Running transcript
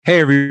Hey,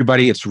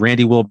 everybody, it's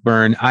Randy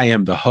Wilburn. I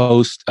am the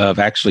host of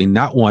actually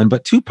not one,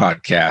 but two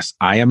podcasts.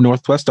 I Am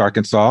Northwest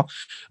Arkansas,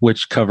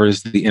 which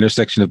covers the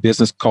intersection of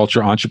business, culture,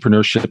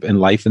 entrepreneurship, and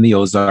life in the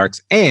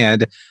Ozarks,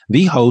 and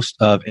the host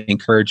of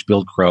Encourage,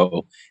 Build,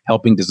 Grow,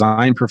 helping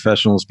design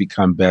professionals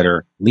become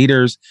better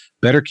leaders,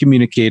 better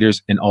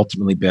communicators, and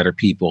ultimately better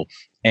people.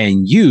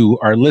 And you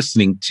are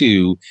listening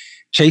to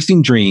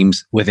Chasing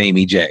Dreams with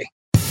Amy J.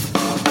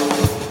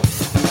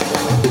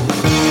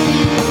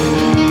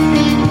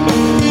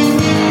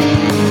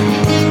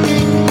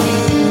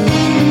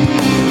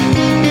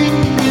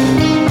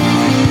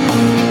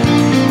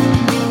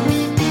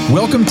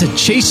 Welcome to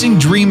Chasing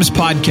Dreams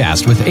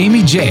podcast with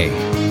Amy J.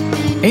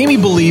 Amy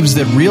believes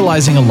that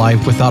realizing a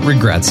life without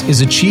regrets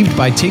is achieved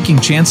by taking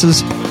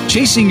chances,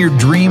 chasing your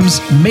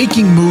dreams,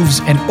 making moves,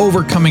 and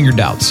overcoming your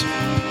doubts.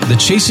 The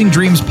Chasing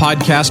Dreams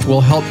podcast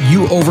will help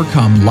you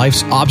overcome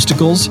life's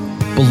obstacles,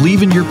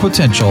 believe in your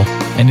potential,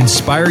 and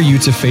inspire you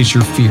to face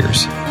your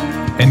fears.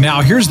 And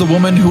now here's the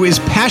woman who is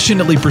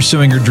passionately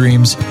pursuing her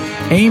dreams,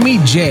 Amy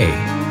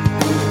J.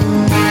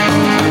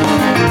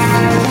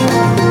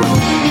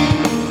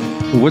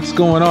 What's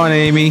going on,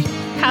 Amy?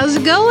 How's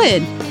it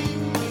going?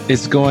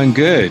 It's going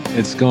good.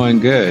 It's going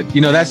good.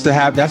 You know, that's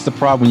the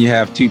problem when you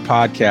have two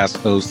podcast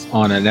hosts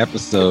on an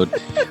episode.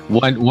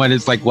 One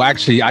is like, well,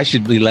 actually, I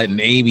should be letting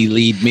Amy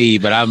lead me,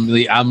 but I'm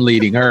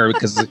leading her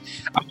because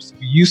I'm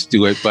used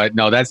to it. But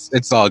no,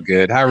 it's all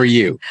good. How are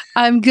you?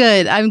 I'm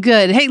good.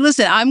 Hey,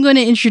 listen, I'm going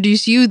to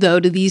introduce you though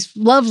to these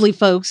lovely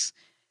folks,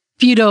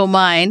 if you don't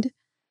mind,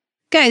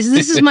 guys.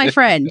 This is my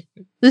friend.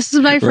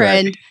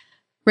 Right.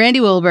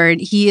 Randy Wilburn.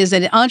 He is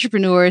an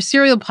entrepreneur,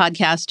 serial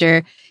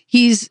podcaster.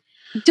 He's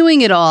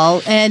doing it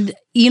all. And,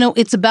 you know,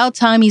 it's about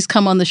time he's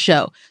come on the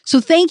show.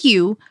 So thank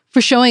you for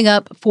showing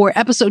up for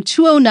episode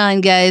 209,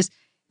 guys.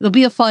 It'll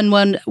be a fun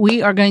one.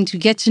 We are going to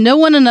get to know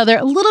one another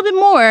a little bit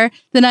more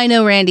than I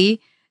know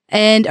Randy.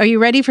 And are you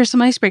ready for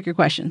some icebreaker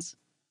questions?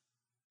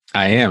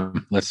 I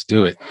am. Let's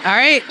do it. All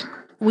right.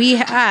 We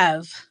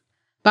have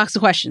a box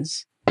of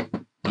questions.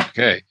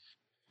 Okay.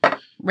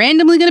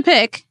 Randomly going to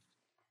pick,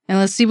 and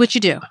let's see what you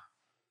do.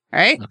 All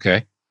right.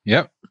 Okay.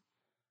 Yep.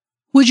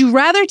 Would you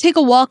rather take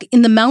a walk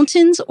in the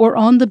mountains or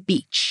on the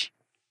beach?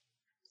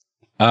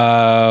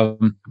 Well,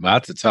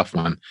 that's a tough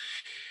one.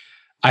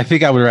 I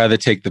think I would rather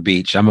take the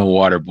beach. I'm a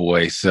water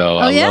boy, so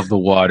I love the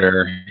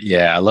water.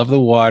 Yeah, I love the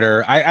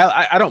water.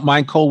 I don't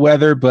mind cold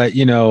weather, but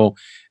you know,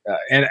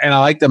 and I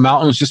like the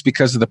mountains just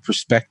because of the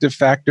perspective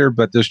factor.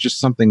 But there's just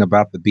something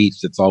about the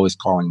beach that's always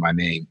calling my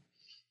name.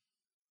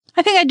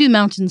 I think I do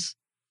mountains.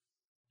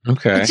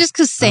 Okay. It's just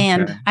because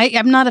sand. Okay.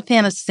 I'm not a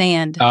fan of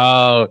sand.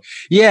 Oh,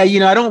 yeah. You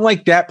know, I don't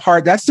like that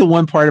part. That's the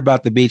one part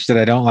about the beach that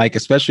I don't like,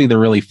 especially the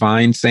really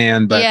fine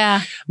sand.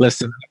 But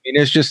listen, I mean,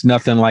 there's just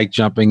nothing like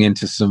jumping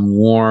into some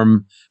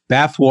warm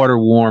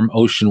warm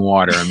ocean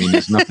water. I mean,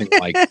 there's nothing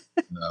like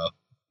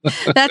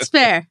That's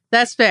fair.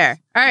 All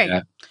right.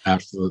 Yeah,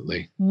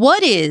 absolutely.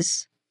 What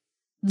is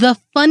the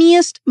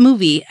funniest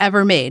movie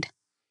ever made?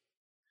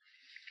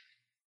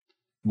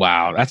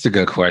 Wow, that's a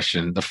good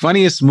question. The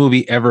funniest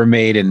movie ever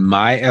made, in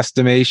my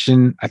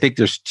estimation, I think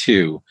there's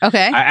two.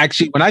 Okay.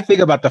 When I think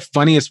about the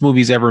funniest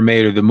movies ever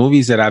made, or the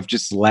movies that I've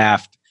just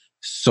laughed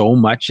so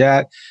much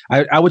at,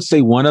 I would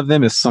say one of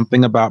them is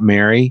Something About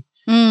Mary.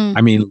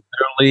 I mean,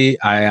 literally,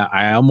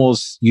 I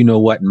almost, you know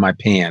what, in my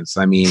pants.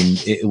 I mean,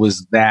 it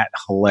was that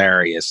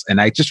hilarious.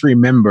 And I just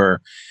remember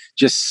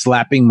just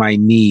slapping my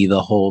knee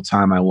the whole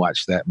time I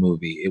watched that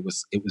movie. It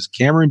was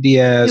Cameron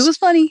Diaz. It was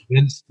funny.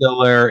 Ben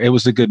Stiller. It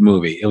was a good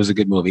movie.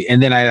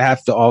 And then I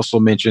have to also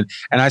mention,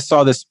 and I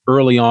saw this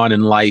early on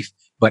in life,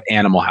 but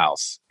Animal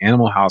House.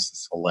 Animal House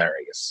is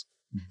hilarious.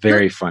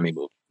 Very funny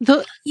movie.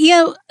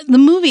 The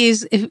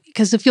movies,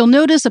 because if you'll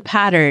notice a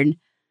pattern,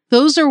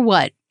 those are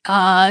what?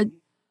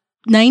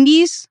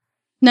 90s,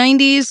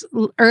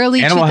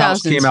 early Animal 2000s.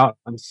 House came out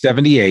in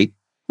 78.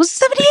 Was it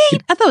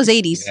 78? I thought it was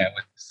 80s. Yeah,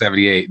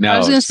 78.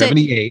 No,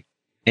 78.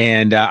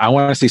 And I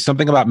want to say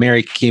Something About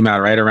Mary came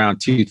out right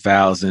around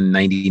 2000,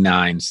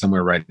 99,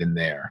 somewhere right in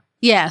there.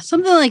 Yeah,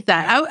 something like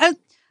that.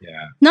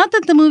 Not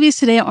that the movies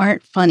today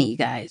aren't funny,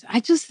 guys. I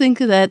just think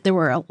that there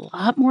were a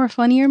lot more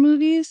funnier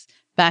movies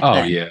back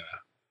then. Oh, yeah.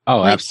 Oh,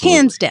 like, absolutely.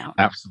 Hands down.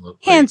 Absolutely.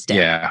 Hands down.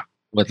 Yeah,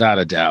 without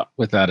a doubt.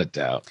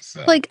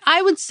 So. Like,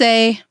 I would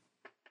say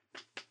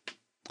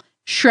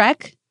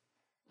Shrek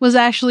was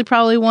actually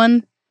probably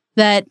one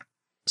that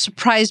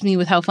surprised me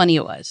with how funny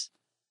it was.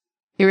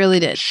 It really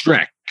did.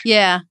 Shrek.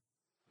 Yeah.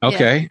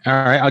 Okay. Yeah.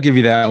 All right. I'll give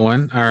you that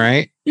one. All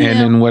right. And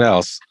then what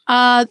else?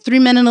 3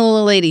 Men and a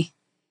Little Lady.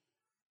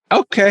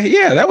 Okay.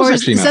 Yeah. That was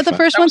actually is that the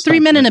first one?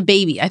 3 Men and a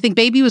Baby. I think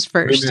Baby was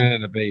first. 3 Men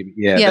and a Baby.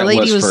 Yeah. Yeah.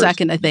 Lady was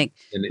second, I think.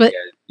 But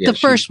the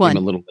first one. A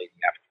little lady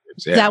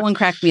afterwards. Yeah. That one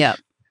cracked me up.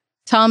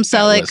 Tom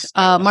Selleck,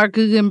 Mark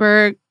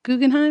Guggenberg,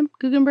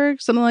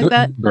 something like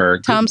that.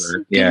 Tom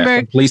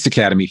Guggenberg. Police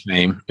Academy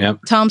fame.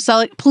 Yep. Tom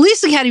Selleck.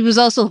 Police Academy was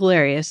also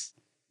hilarious.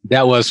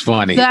 That was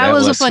funny. That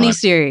was a funny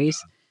series.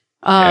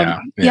 Y'all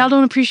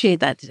don't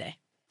appreciate that today.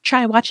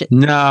 Try watch it.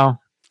 No,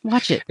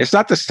 Watch it. It's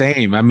not the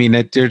same. I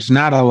mean, there's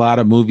not a lot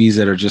of movies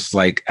that are just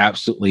like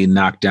absolutely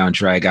knockdown,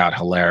 drag out,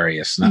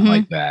 hilarious. Not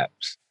like that.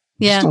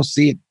 You just don't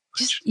see it.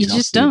 You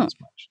just don't.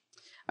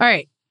 All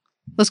right.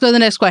 Let's go to the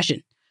next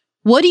question.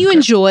 What do you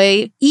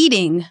enjoy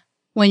eating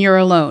when you're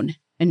alone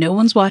and no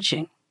one's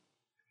watching?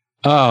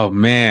 Oh,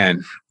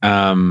 man.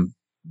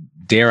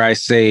 Dare I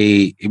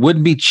say, it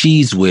wouldn't be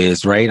Cheese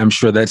Whiz, right? I'm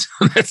sure that's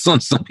on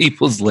some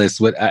people's list,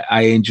 but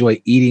I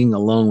enjoy eating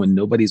alone when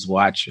nobody's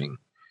watching.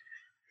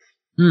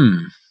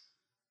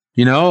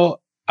 You know,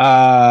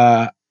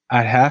 I'd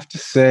have to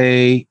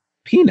say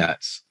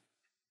peanuts.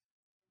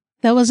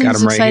 That wasn't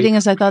as exciting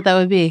as I thought that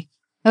would be.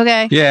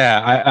 Okay.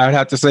 Yeah, I would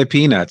have to say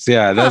peanuts.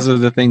 Yeah, those are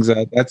the things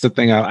that's the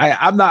thing.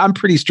 I'm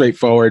pretty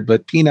straightforward,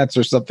 but peanuts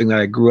are something that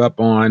I grew up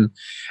on,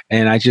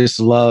 and I just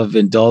love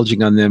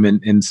indulging on them.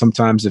 And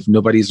sometimes if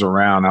nobody's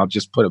around, I'll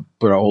just put a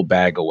whole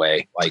bag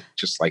away,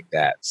 just like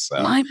that.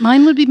 So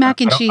mine would be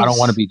mac and cheese. I don't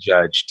want to be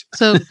judged.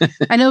 So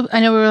I know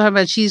we were talking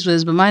about Cheese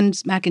Whiz, but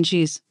mine's mac and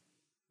cheese.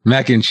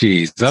 Mac and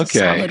cheese.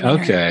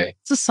 Okay.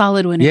 It's a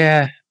solid winner.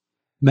 Yeah.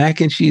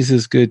 Mac and cheese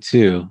is good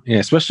too. Yeah,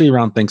 especially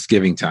around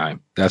Thanksgiving time.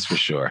 That's for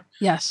sure.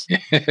 Yes.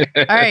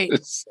 All right.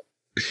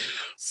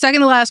 Second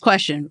to last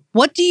question.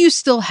 What do you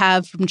still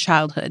have from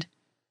childhood?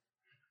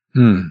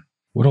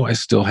 What do I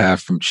still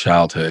have from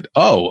childhood?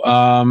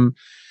 Oh,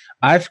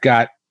 I've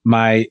got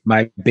my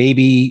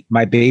baby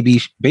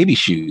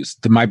shoes,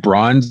 my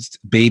bronzed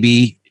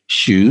baby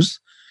shoes.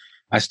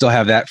 I still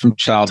have that from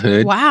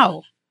childhood.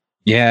 Wow.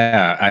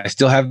 Yeah, I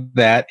still have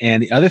that.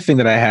 And the other thing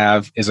that I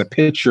have is a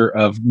picture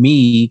of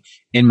me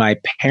in my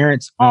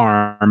parents'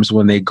 arms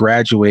when they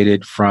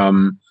graduated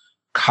from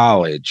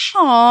college.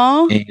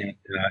 Aww.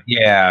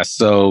 And,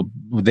 so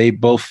they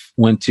both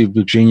went to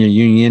Virginia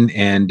Union,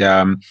 and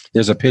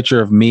there's a picture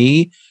of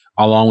me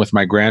along with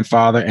my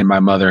grandfather and my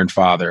mother and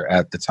father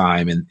at the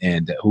time,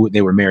 and who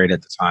they were married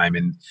at the time.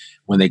 And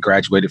when they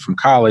graduated from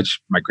college,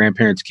 my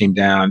grandparents came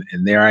down,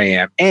 and there I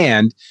am.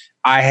 And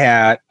I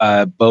had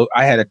a boat.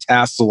 I had a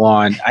tassel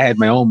on. I had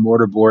my own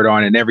mortarboard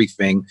on and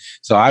everything.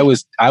 So I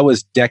was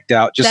decked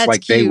out just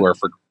like cute. They were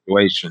for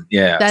graduation.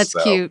 Yeah, that's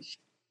cute.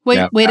 Way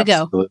to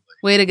go.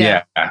 Way to go.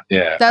 Yeah.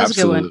 That was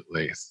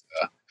absolutely. A good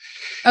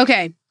one.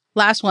 Okay,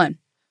 last one.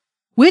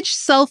 Which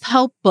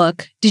self-help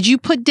book did you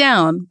put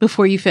down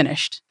before you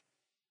finished?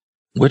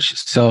 Which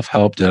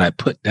self-help did I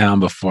put down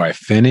before I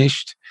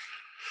finished?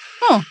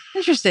 Oh,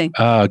 interesting.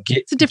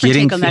 It's a different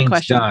take on that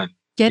question. Done.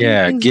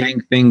 Getting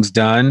things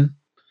done.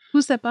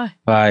 Who's that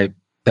by?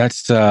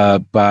 That's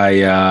by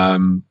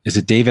is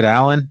it David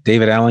Allen?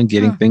 David Allen,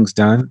 Getting Things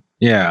Done.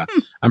 Yeah.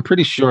 I'm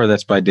pretty sure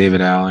that's by David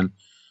Allen,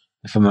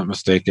 if I'm not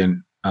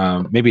mistaken.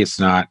 Maybe it's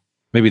not.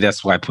 Maybe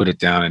that's why I put it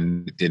down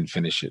and didn't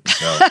finish it.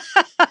 So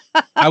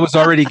I was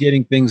already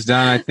getting things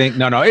done, I think.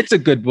 No, it's a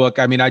good book.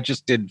 I mean, I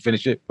just didn't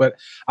finish it, but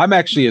I'm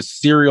actually a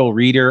serial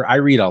reader. I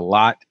read a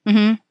lot.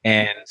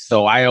 And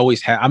so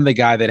I'm the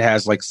guy that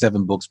has like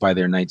 7 books by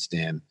their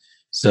nightstand.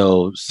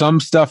 So some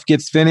stuff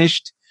gets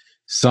finished,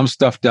 some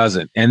stuff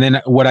doesn't. And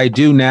then what I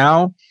do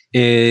now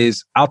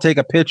is I'll take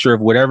a picture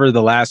of whatever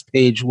the last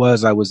page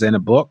was I was in a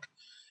book,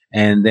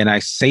 and then I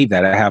save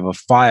that. I have a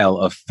file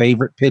of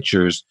favorite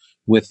pictures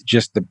with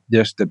just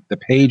the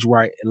page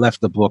where I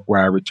left the book,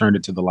 where I returned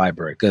it to the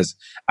library, because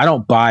I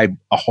don't buy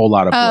a whole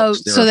lot of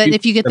books. So that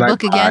if you get the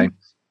book again?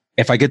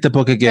 If I get the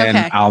book again,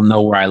 okay, I'll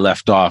know where I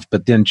left off.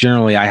 But then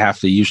generally I have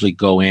to usually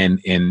go in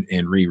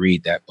and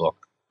reread that book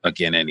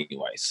again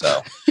anyway.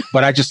 So,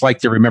 but I just like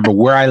to remember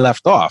where I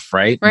left off,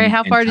 right? Right.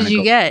 How far did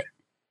you get?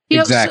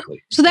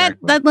 Exactly. So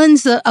that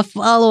lends a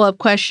follow-up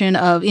question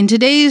of, in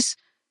today's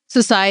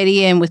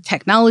society and with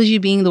technology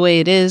being the way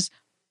it is,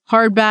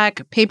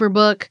 hardback, paper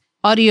book,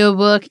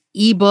 audiobook,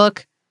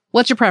 ebook,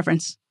 what's your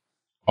preference?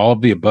 All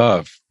of the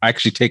above. I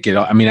actually take it.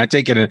 I mean,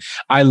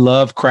 I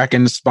love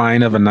cracking the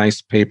spine of a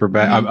nice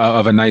paperback,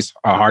 of a nice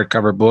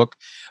hardcover book.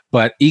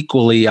 But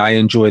equally, I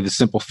enjoy the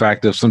simple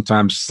fact of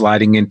sometimes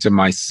sliding into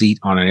my seat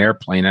on an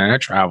airplane, and I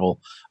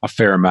travel a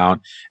fair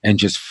amount, and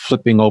just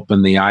flipping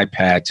open the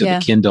iPad to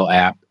the Kindle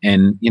app,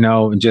 and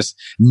and just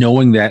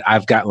knowing that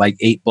I've got like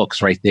 8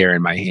 books right there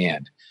in my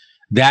hand.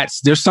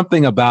 There's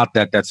something about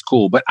that that's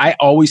cool. But I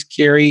always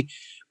carry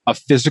a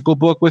physical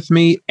book with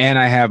me, and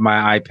I have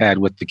my iPad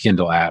with the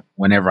Kindle app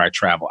whenever I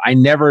travel.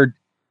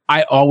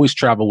 I always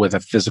travel with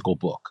a physical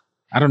book.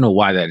 I don't know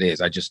why that is.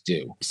 I just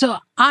do. So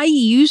I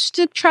used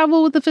to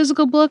travel with a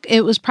physical book.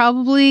 It was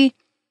probably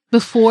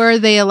before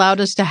they allowed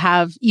us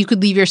to you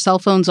could leave your cell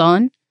phones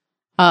on.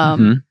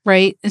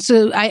 Right. And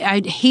so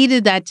I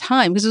hated that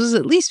time, because it was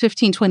at least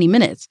 15, 20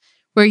 minutes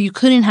where you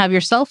couldn't have your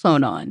cell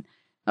phone on.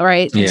 All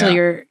right. Until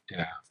you're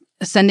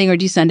ascending or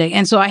descending.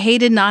 And so I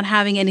hated not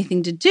having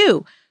anything to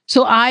do.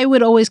 So I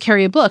would always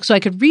carry a book so I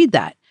could read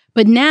that.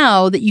 But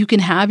now that you can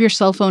have your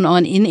cell phone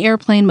on in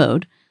airplane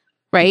mode,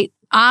 right?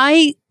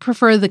 I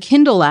prefer the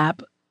Kindle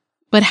app,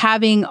 but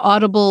having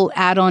Audible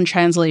add-on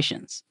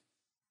translations.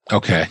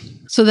 Okay.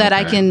 So that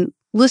I can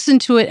listen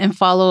to it and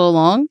follow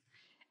along.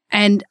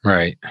 And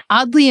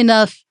oddly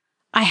enough,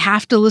 I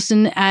have to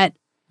listen at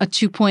a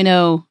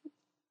 2.0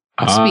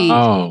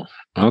 speed.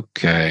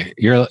 Okay.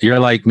 You're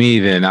like me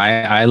then.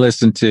 I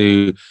listen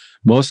to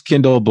most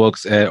Kindle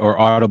books or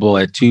Audible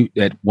at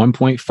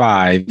 1.5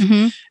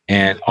 Mm-hmm.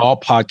 and all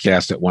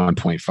podcasts at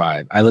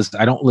 1.5.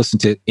 I don't listen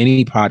to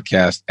any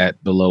podcast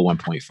at below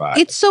 1.5.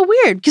 It's so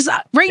weird because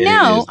right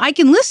now is. I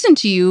can listen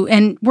to you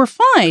and we're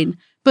fine.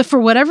 But for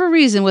whatever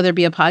reason, whether it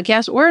be a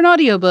podcast or an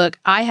audiobook,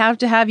 I have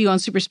to have you on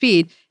super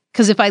speed.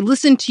 Because if I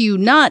listen to you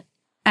not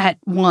at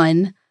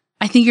 1,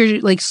 I think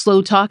you're like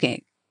slow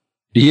talking.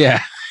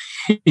 Yeah,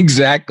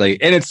 exactly.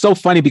 And it's so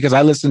funny because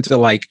I listen to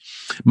like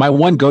my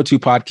one go-to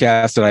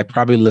podcast that I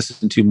probably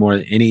listen to more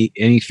than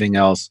anything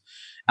else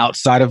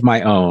outside of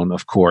my own,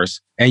 of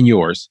course, and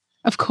yours.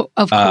 Of course.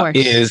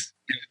 Is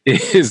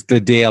The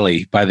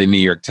Daily by the New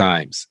York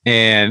Times.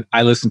 And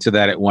I listen to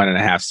that at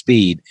 1.5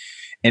 speed.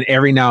 And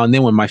every now and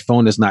then when my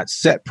phone is not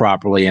set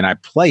properly and I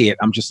play it,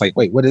 I'm just like,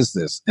 wait, what is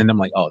this? And I'm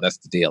like, oh, that's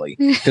The Daily.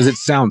 Because it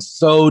sounds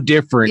so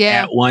different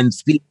at 1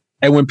 speed.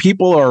 And when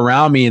people are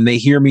around me and they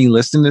hear me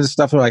listening to this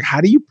stuff, they're like,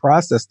 how do you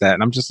process that?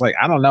 And I'm just like,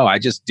 I don't know. I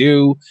just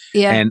do.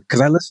 Yeah. And because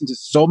I listen to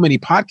so many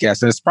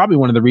podcasts, and it's probably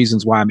one of the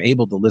reasons why I'm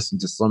able to listen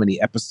to so many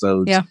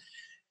episodes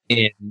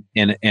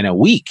in a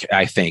week,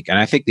 I think. And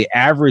I think the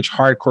average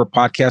hardcore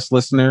podcast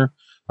listener,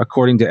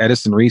 according to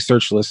Edison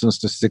Research, listens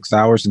to 6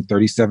 hours and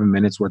 37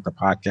 minutes worth of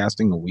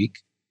podcasting a week.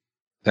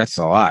 That's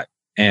a lot.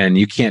 And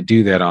you can't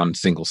do that on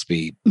single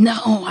speed. No.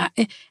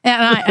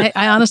 I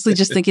honestly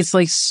just think it's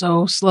like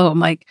so slow. I'm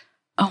like,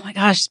 oh my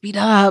gosh, speed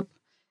up.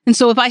 And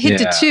so if I hit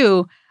to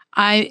 2,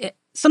 I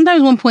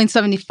sometimes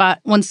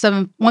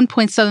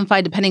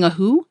 1.75, depending on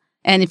who.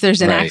 And if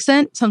there's an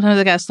accent, sometimes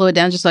I got to slow it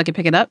down just so I can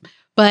pick it up.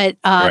 But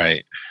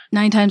 9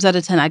 times out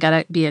of 10, I got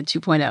to be at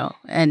 2.0.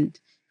 And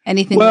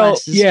anything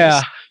less is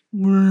just...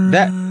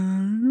 That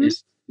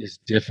is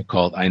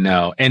difficult, I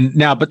know. And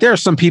now, but there are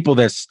some people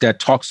that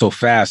talk so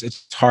fast,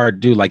 it's hard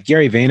to do. Like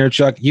Gary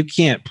Vaynerchuk, you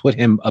can't put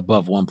him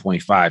above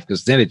 1.5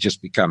 because then it just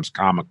becomes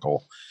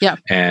comical. Yeah.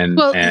 And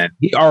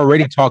he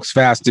already talks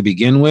fast to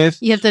begin with.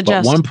 You have to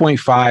adjust. But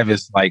 1.5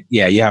 is like,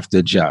 you have to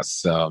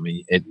adjust. So, I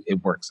mean,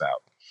 it works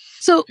out.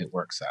 It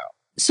works out.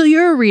 So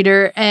you're a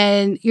reader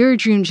and you're a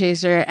dream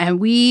chaser, and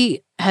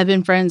we have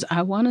been friends,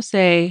 I want to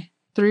say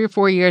 3 or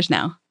 4 years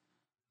now.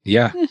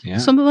 Yeah.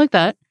 Something like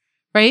that.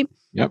 Right?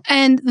 Yep.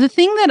 And the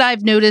thing that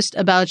I've noticed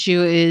about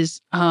you is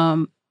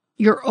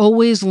you're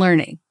always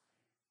learning,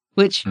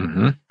 which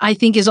I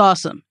think is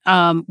awesome.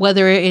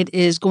 Whether it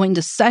is going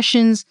to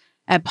sessions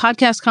at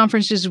podcast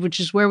conferences, which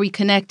is where we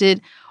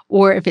connected,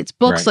 or if it's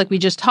books like we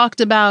just talked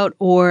about,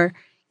 or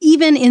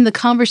even in the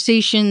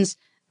conversations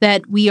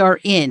that we are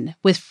in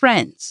with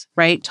friends,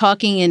 right?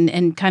 Talking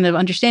and kind of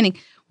understanding.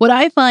 What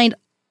I find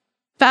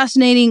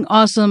fascinating,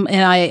 awesome,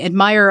 and I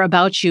admire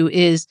about you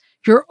is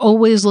you're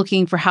always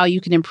looking for how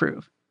you can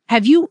improve.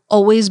 Have you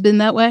always been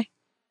that way?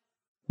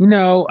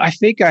 No, I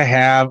think I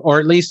have, or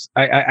at least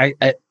I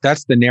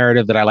that's the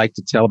narrative that I like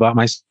to tell about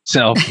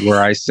myself,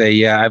 where I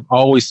say, I've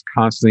always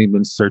constantly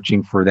been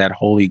searching for that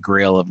holy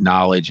grail of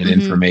knowledge and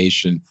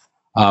information.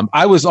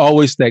 I was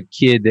always that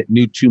kid that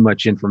knew too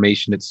much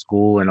information at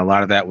school. And a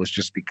lot of that was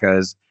just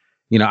because,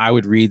 I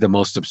would read the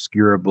most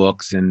obscure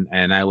books and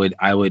I would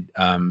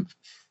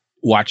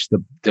watch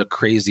the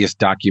craziest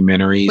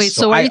documentaries. Wait,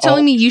 so are you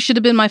telling me you should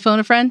have been my phone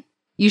a friend?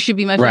 You should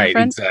be my phone a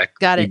friend? Exactly.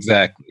 Got it.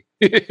 Exactly.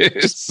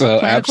 So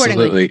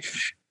absolutely.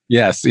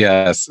 Yes.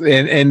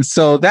 And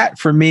so that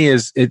for me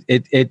is,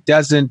 it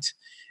doesn't,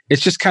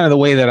 it's just kind of the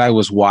way that I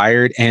was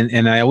wired.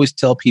 And I always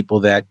tell people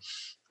that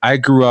I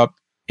grew up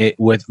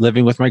with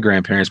living with my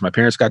grandparents. My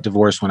parents got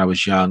divorced when I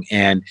was young.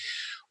 And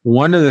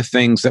one of the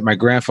things that my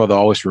grandfather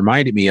always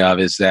reminded me of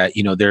is that,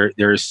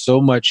 there is so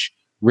much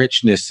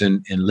richness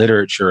in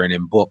literature and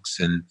in books.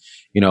 And,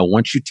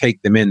 once you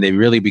take them in, they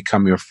really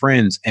become your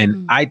friends.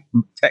 And I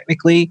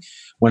technically,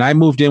 when I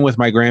moved in with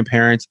my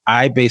grandparents,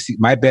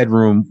 my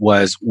bedroom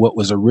was what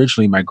was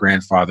originally my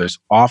grandfather's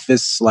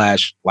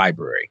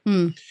office/library.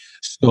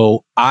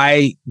 So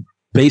I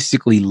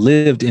basically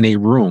lived in a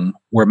room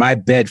where my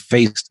bed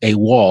faced a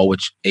wall,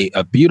 which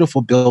a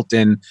beautiful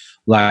built-in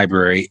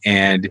library.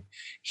 And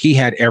he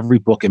had every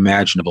book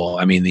imaginable.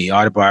 I mean, the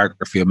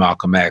autobiography of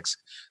Malcolm X,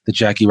 the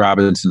Jackie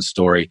Robinson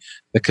story,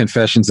 the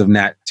Confessions of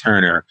Nat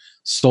Turner,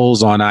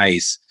 Souls on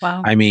Ice.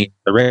 Wow. I mean,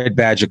 The Red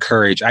Badge of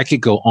Courage. I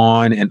could go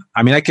on. And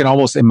I mean, I can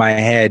almost in my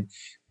head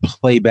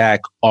play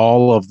back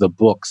all of the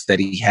books that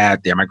he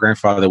had there. My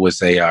grandfather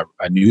was a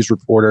news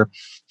reporter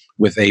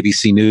with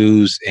ABC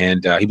News,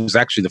 and he was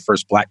actually the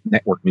first Black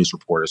network news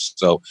reporter.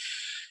 So,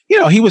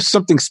 he was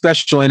something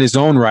special in his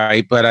own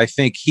right, but I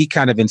think he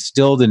kind of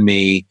instilled in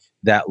me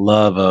that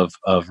love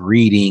of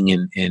reading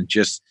and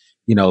just,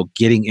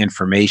 getting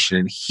information.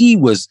 And he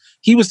was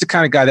the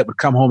kind of guy that would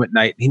come home at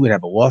night and he would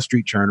have a Wall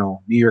Street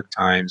Journal, New York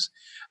Times,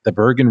 the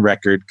Bergen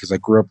Record, because I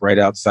grew up right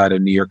outside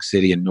of New York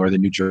City in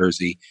northern New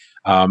Jersey,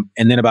 and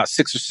then about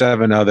 6 or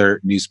 7 other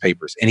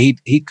newspapers. And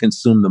he'd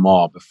consume them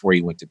all before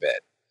he went to bed.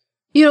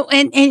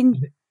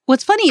 And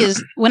what's funny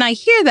is when I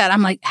hear that,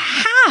 I'm like,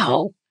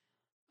 how?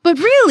 But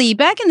really,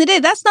 back in the day,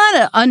 that's not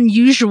an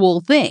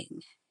unusual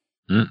thing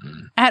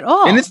at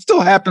all. And it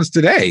still happens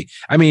today.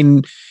 I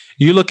mean,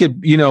 You look at,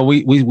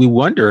 we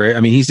wonder, I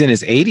mean, he's in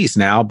his 80s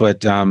now,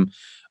 but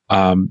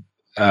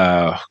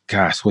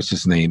gosh, what's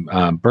his name?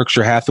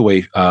 Berkshire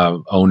Hathaway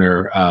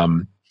owner,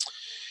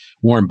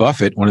 Warren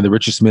Buffett, one of the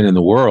richest men in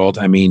the world.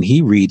 I mean,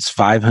 he reads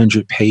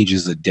 500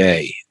 pages a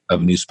day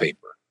of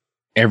newspaper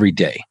every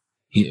day.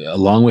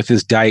 Along with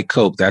his Diet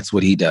Coke, that's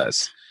what he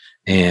does.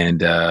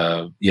 And,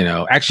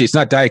 actually, it's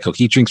not Diet Coke.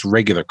 He drinks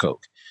regular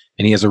Coke,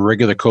 and he has a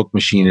regular Coke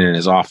machine in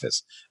his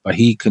office, but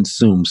he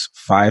consumes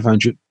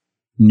 500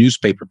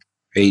 newspaper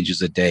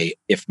pages a day,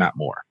 if not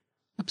more.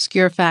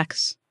 Obscure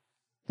facts.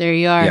 There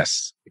you are.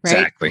 Yes,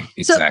 exactly. Right?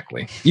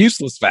 Exactly. So,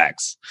 useless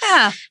facts.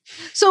 Yeah.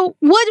 So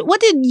what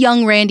did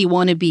young Randy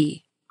want to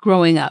be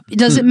growing up?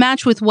 Does it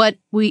match with what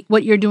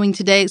you're doing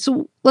today?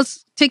 So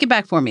let's take it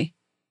back for me.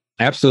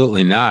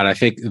 Absolutely not. I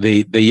think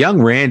the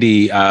young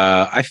Randy,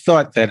 I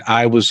thought that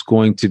I was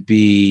going to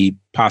be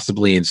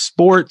possibly in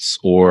sports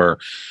or,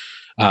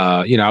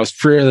 I was a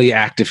fairly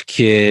active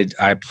kid.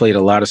 I played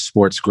a lot of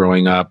sports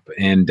growing up.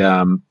 And,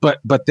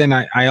 but then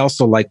I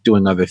also liked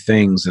doing other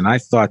things. And I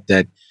thought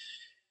that,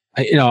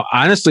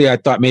 honestly, I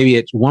thought maybe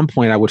at one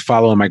point I would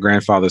follow in my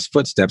grandfather's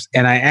footsteps.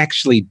 And I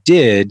actually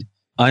did,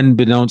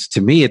 unbeknownst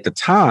to me at the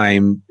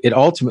time. It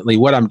ultimately,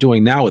 what I'm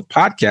doing now with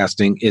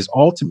podcasting is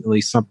ultimately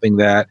something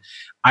that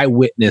I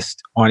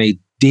witnessed on a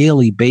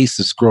daily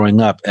basis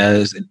growing up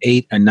as an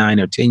 8, a 9,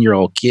 or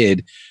 10-year-old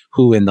kid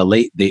who in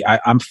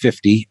I'm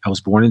 50. I was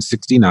born in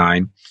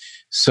 69.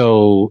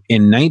 So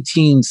in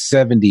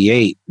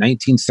 1978,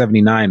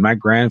 1979, my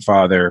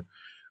grandfather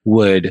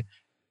would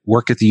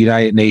work at the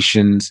United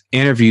Nations,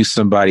 interview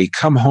somebody,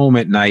 come home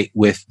at night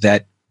with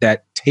that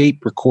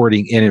tape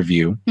recording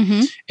interview,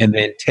 and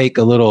then take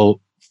a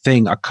little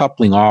thing, a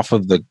coupling off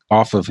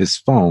of his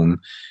phone,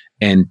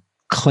 and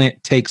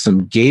take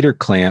some gator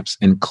clamps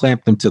and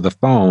clamp them to the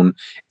phone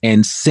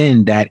and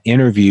send that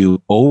interview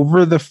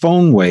over the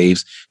phone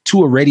waves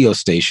to a radio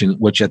station,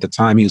 which at the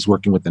time he was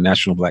working with the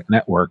National Black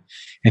Network.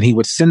 And he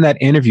would send that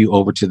interview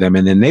over to them,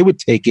 and then they would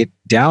take it,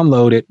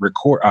 download it,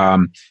 record,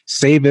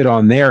 save it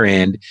on their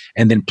end,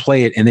 and then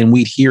play it. And then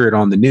we'd hear it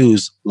on the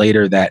news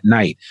later that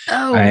night.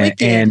 Oh,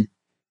 wicked. And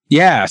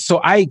yeah, so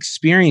I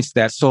experienced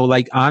that. So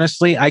like,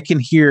 honestly, I can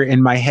hear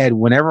in my head,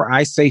 whenever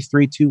I say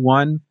 3, 2,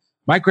 1,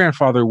 my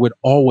grandfather would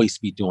always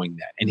be doing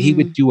that. And he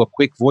would do a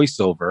quick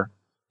voiceover.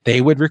 They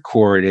would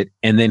record it,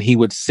 and then he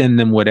would send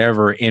them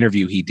whatever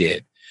interview he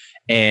did.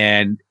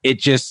 And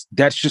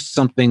that's just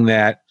something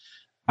that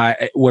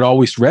would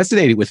always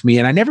resonate with me.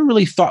 And I never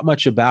really thought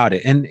much about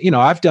it. And,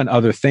 I've done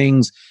other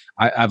things.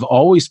 I've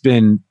always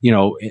been,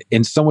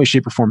 in some way,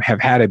 shape, or form,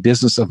 have had a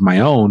business of my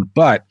own.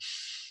 But,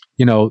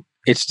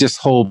 it's this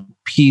whole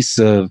piece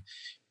of,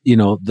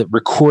 the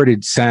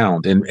recorded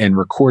sound and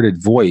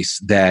recorded voice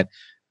that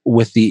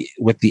with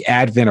the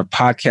advent of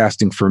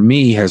podcasting for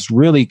me has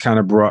really kind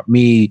of brought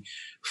me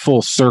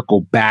full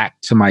circle back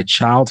to my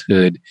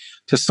childhood,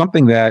 to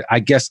something that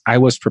I guess I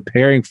was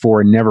preparing for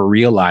and never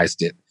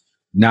realized it.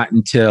 Not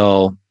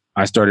until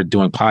I started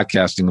doing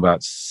podcasting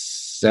about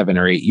 7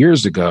 or 8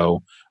 years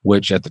ago,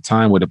 which at the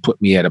time would have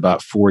put me at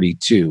about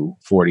 42,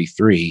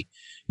 43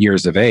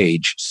 years of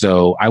age.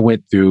 So I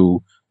went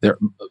through there,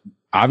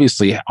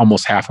 obviously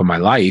almost half of my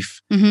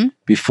life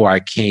before I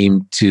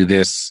came to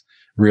this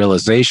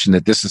realization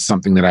that this is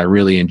something that I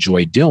really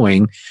enjoy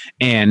doing.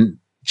 And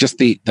just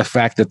the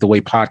fact that the way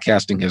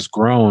podcasting has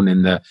grown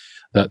and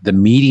the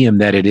medium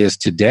that it is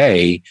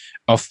today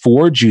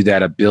affords you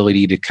that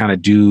ability to kind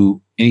of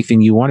do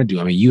anything you want to do.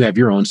 I mean, you have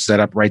your own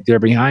setup right there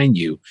behind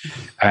you.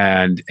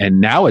 And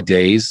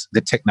nowadays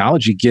the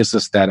technology gives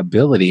us that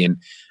ability. And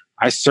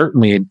I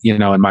certainly,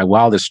 in my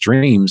wildest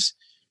dreams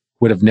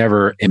would have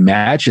never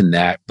imagined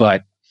that,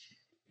 but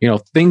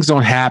things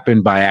don't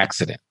happen by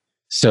accident.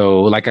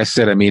 So like I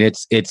said, I mean,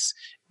 if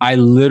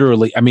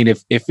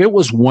it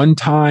was one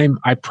time,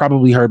 I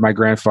probably heard my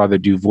grandfather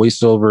do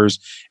voiceovers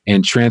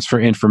and transfer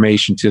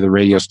information to the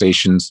radio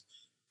stations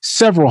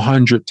several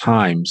hundred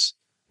times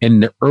in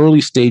the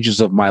early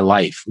stages of my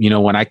life,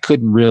 when I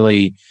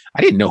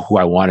didn't know who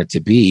I wanted to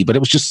be, but it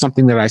was just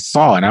something that I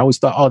saw. And I always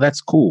thought, oh,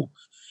 that's cool.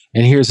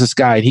 And here's this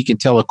guy, and he can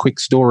tell a quick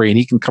story, and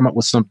he can come up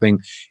with something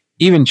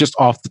even just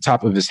off the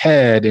top of his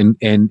head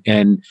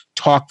and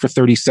talk for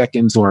 30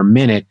 seconds or a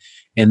minute.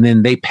 And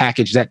then they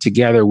package that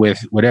together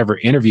with whatever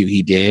interview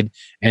he did.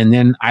 And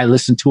then I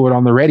listened to it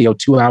on the radio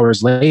 2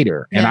 hours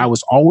later. And I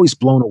was always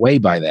blown away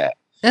by that.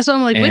 That's why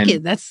I'm like,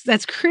 wicked.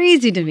 That's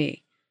crazy to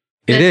me.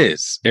 It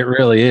is. It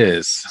really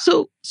is.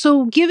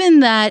 So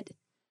given that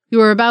you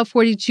were about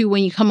 42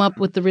 when you come up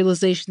with the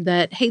realization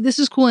that, hey, this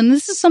is cool and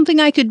this is something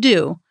I could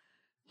do.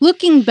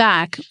 Looking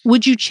back,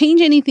 would you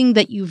change anything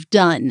that you've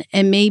done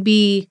and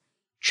maybe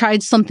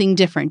tried something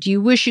different? Do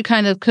you wish you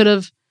kind of could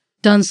have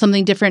done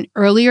something different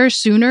earlier,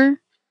 sooner?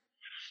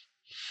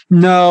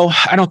 No,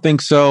 I don't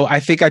think so. I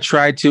think I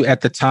tried to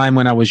at the time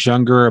when I was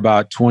younger,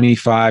 about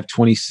 25,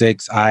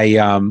 26.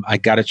 I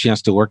got a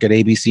chance to work at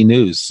ABC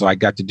News. So I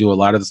got to do a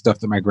lot of the stuff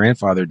that my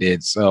grandfather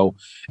did. So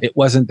it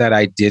wasn't that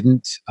I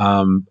didn't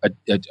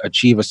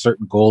achieve a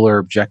certain goal or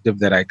objective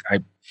that I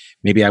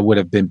maybe I would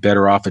have been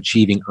better off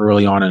achieving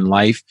early on in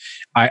life.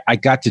 I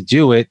got to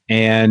do it,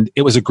 and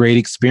it was a great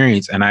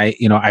experience. And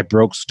I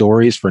broke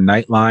stories for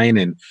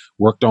Nightline and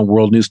worked on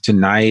World News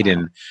Tonight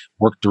and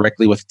worked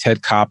directly with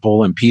Ted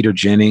Koppel and Peter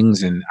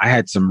Jennings. And I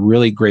had some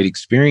really great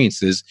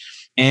experiences.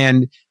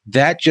 And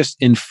that just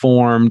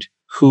informed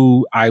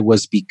who I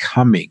was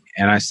becoming.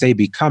 And I say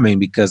becoming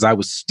because I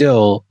was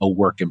still a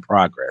work in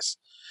progress.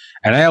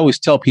 And I always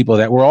tell people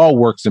that we're all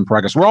works in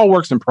progress. We're all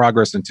works in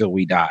progress until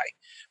we die.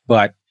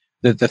 But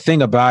the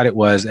thing about it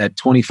was at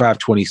 25,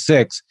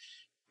 26,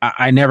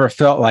 I never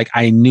felt like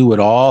I knew it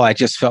all. I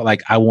just felt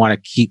like I want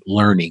to keep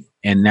learning.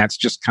 And that's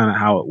just kind of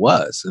how it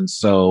was. And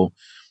so,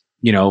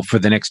 for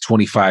the next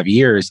 25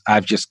 years,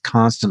 I've just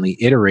constantly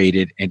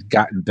iterated and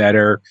gotten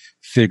better,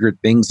 figured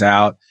things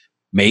out,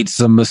 made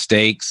some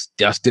mistakes,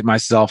 dusted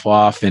myself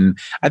off. And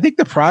I think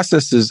the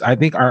process is,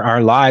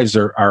 our lives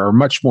are a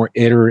much more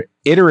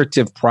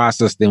iterative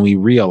process than we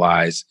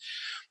realize.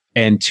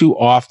 And too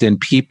often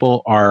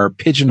people are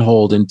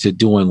pigeonholed into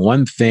doing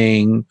one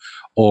thing,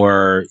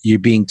 or you're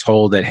being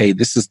told that, hey,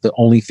 this is the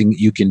only thing that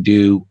you can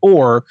do,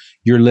 or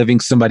you're living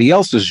somebody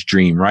else's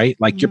dream, right?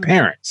 Like your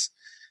parents.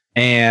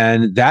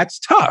 And that's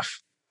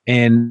tough.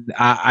 And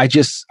I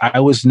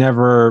was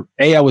never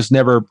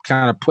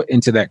kind of put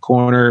into that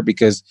corner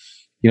because,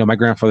 my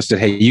grandfather said,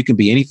 hey, you can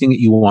be anything that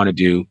you want to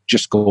do.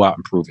 Just go out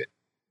and prove it.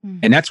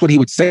 And that's what he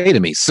would say to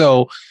me.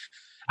 So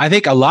I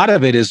think a lot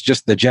of it is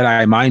just the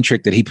Jedi mind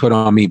trick that he put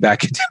on me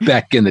back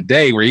in the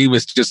day, where he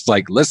was just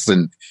like,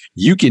 listen,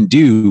 you can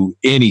do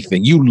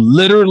anything. You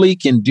literally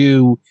can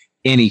do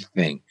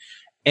anything.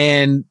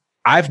 And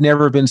I've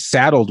never been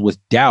saddled with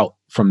doubt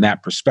from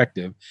that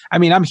perspective. I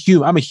mean, I'm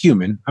a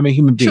human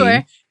being.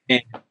 Sure.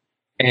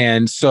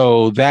 And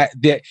so that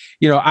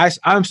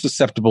I'm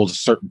susceptible to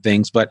certain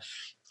things, but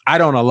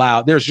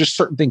there's just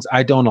certain things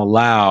I don't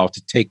allow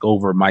to take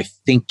over my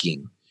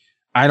thinking.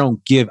 I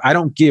don't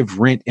give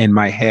rent in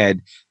my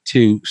head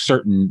to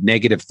certain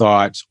negative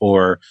thoughts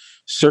or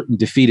certain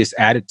defeatist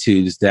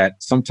attitudes that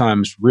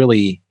sometimes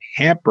really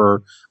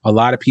hamper a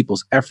lot of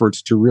people's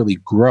efforts to really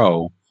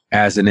grow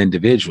as an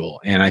individual.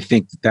 And I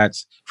think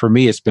that's, for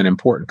me, it's been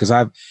important because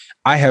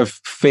I have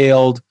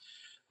failed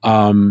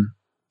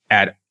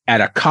at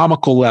a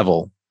comical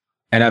level,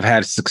 and I've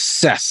had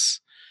success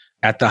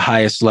at the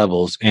highest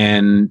levels.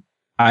 And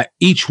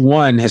each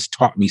one has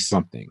taught me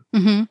something.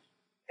 Mm-hmm.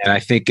 And I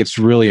think it's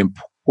really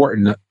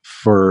important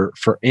for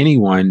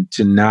anyone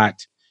to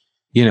not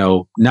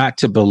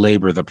to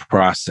belabor the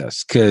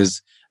process,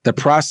 because the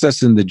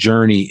process and the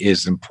journey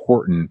is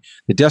important.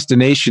 The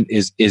destination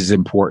is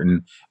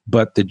important,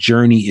 but the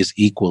journey is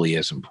equally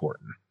as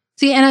important.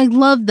 See, and I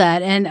love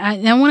that. And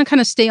I want to kind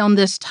of stay on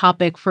this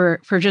topic for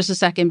just a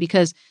second,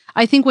 because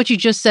I think what you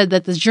just said,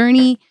 that the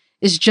journey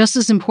is just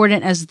as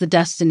important as the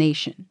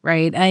destination,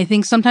 right? And I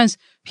think sometimes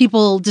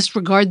people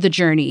disregard the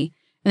journey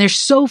and they're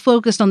so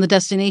focused on the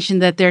destination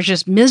that they're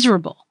just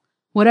miserable,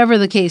 whatever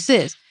the case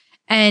is.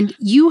 And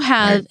you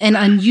have an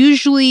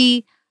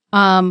unusually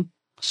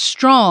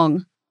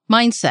strong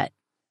mindset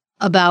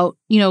about,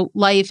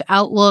 life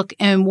outlook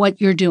and what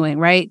you're doing,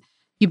 right?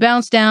 You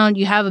bounce down,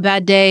 you have a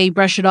bad day,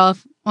 brush it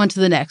off,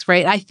 onto the next,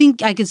 right? I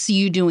think I could see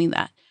you doing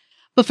that.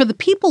 But for the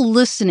people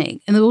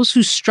listening and those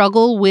who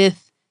struggle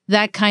with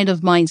that kind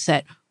of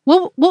mindset,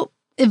 what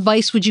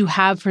advice would you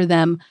have for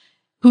them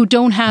who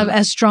don't have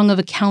as strong of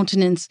a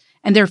countenance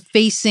and they're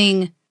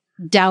facing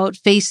doubt,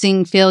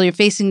 facing failure,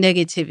 facing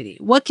negativity?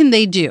 What can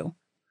they do?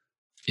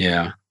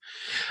 Yeah.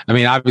 I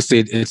mean, obviously,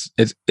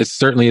 it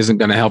certainly isn't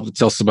going to help to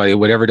tell somebody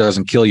whatever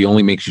doesn't kill you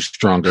only makes you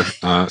stronger.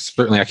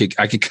 Certainly,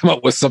 I could come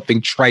up with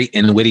something trite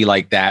and witty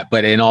like that.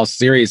 But in all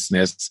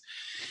seriousness,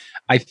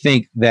 I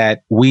think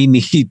that you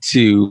need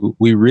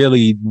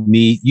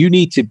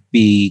to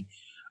be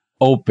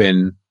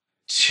open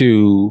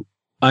to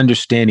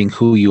understanding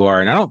who you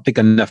are. And I don't think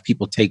enough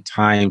people take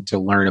time to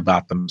learn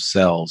about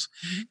themselves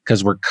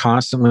because we're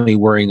constantly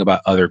worrying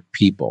about other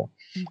people.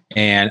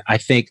 And I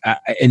think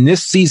in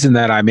this season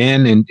that I'm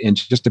in, and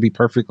just to be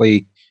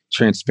perfectly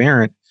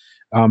transparent,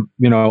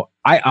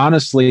 I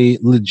honestly,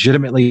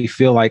 legitimately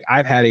feel like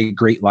I've had a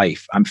great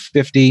life. I'm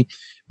 50,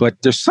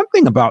 but there's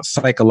something about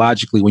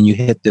psychologically when you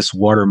hit this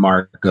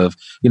watermark of,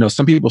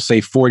 some people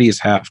say 40 is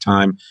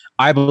halftime.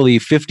 I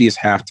believe 50 is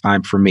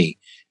halftime for me.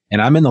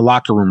 And I'm in the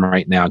locker room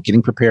right now,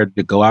 getting prepared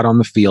to go out on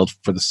the field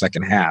for the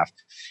second half.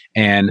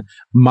 And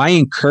my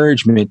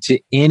encouragement to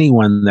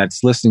anyone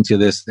that's listening to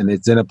this and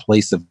it's in a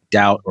place of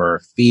doubt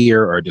or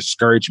fear or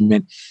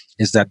discouragement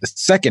is that the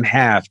second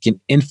half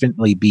can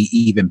infinitely be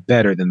even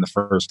better than the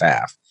first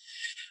half.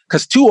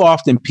 Because too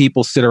often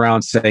people sit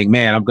around saying,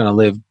 man, I'm going to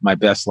live my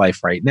best life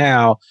right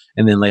now.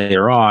 And then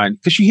later on,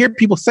 because you hear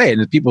people say it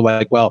and people are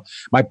like, well,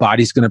 my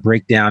body's going to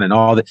break down and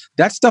all that.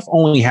 That stuff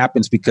only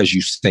happens because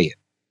you say it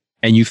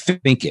and you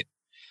think it.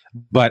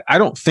 But I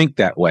don't think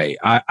that way.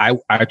 I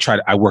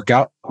work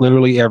out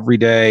literally every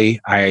day.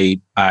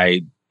 I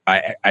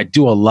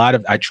do a lot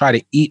of, I try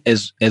to eat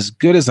as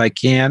good as I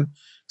can,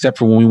 except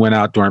for when we went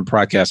out during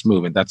Podcast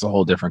Movement. That's a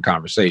whole different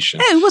conversation.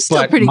 It was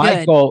still pretty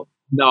good.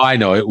 No, I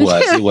know it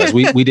was. It was.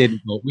 We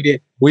didn't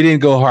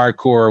go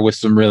hardcore with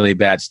some really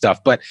bad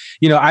stuff. But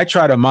I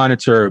try to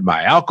monitor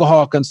my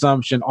alcohol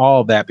consumption,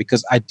 all of that,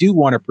 because I do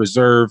want to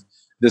preserve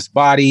this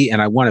body,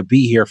 and I want to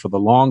be here for the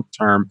long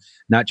term,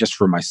 not just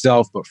for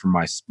myself, but for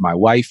my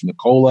wife,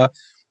 Nicola,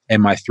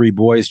 and my 3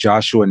 boys,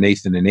 Joshua,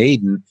 Nathan, and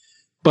Aiden.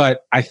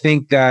 But I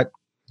think that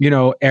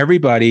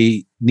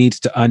everybody needs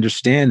to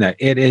understand that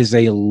it is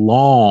a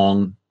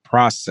long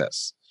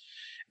process,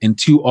 and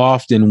too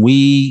often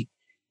we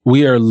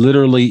are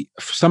literally,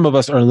 some of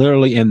us are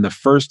literally in the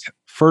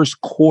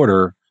first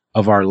quarter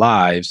of our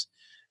lives,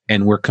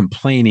 and we're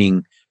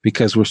complaining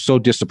because we're so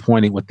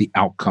disappointed with the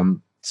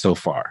outcome so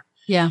far.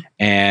 Yeah.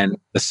 And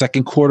the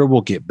second quarter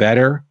will get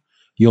better.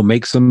 You'll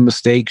make some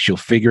mistakes. You'll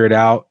figure it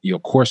out.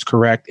 You'll course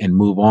correct and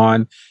move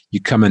on. You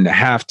come into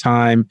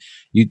halftime.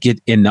 You get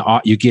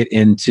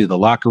into the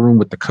locker room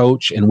with the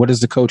coach. And what does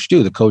the coach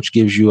do? The coach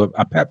gives you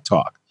a pep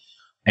talk.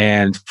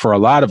 And for a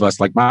lot of us,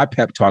 like, my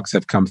pep talks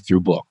have come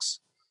through books.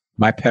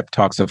 My pep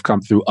talks have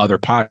come through other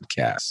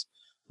podcasts,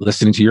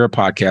 listening to your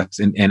podcasts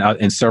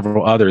and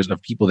several others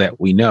of people that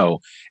we know,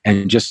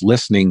 and just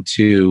listening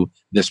to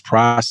this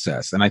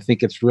process. And I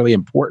think it's really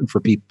important for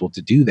people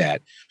to do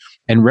that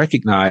and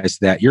recognize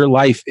that your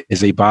life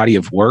is a body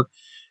of work.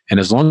 And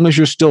as long as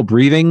you're still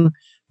breathing,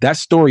 that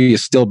story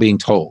is still being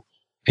told.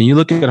 And you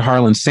look at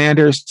Harlan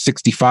Sanders,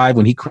 65,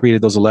 when he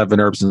created those 11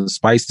 herbs and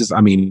spices.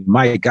 I mean,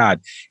 my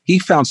God, he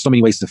found so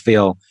many ways to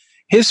fail.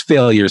 His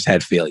failures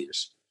had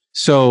failures.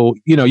 So,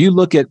 you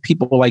look at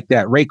people like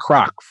that, Ray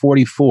Kroc,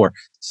 44,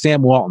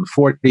 Sam Walton,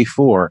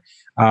 44,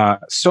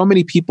 so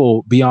many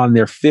people beyond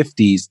their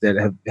 50s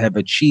that have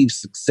achieved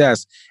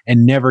success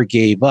and never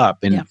gave up.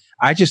 And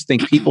I just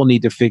think people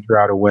need to figure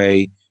out a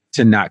way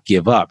to not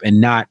give up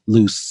and not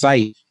lose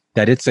sight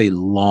that it's a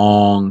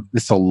long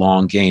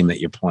game that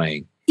you're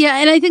playing. Yeah.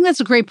 And I think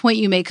that's a great point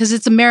you make, because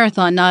it's a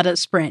marathon, not a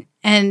sprint.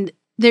 And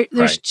there's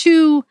right.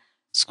 2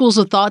 schools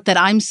of thought that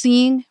I'm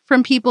seeing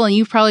from people, and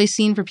you've probably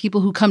seen for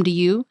people who come to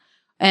you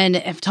and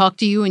have talked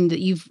to you and that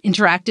you've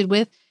interacted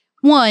with.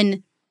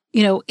 One,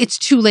 it's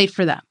too late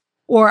for them,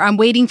 or I'm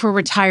waiting for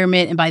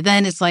retirement. And by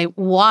then it's like,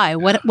 why?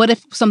 What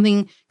if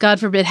something, God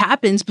forbid,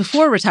 happens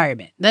before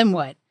retirement? Then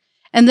what?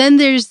 And then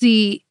there's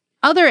the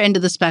other end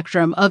of the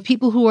spectrum of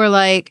people who are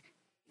like,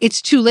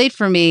 it's too late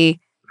for me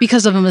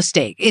because of a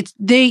mistake.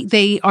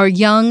 They are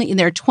young, in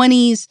their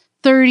 20s,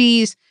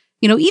 30s,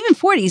 even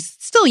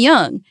 40s, still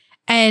young.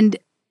 And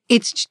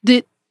it's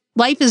the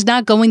life is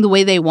not going the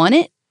way they want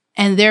it.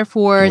 And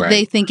therefore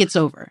they think it's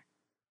over.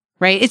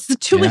 Right. It's the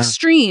 2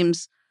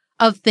 extremes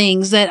of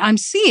things that I'm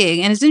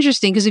seeing. And it's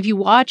interesting because if you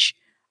watch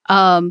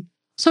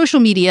social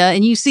media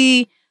and you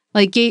see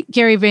like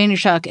Gary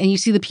Vaynerchuk, and you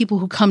see the people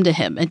who come to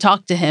him and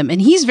talk to him,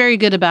 and he's very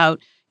good about,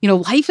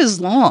 life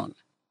is long.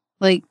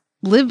 Like,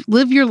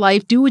 live your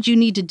life, do what you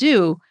need to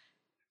do.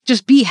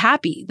 Just be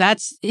happy.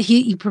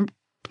 He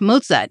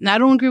promotes that. And I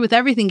don't agree with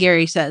everything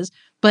Gary says,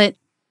 but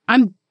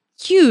I'm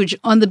huge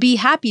on the be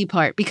happy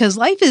part, because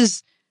life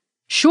is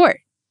short,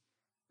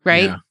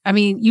 right? Yeah. I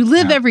mean, you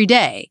live every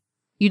day.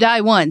 You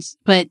die once,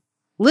 but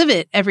live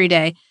it every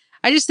day.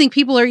 I just think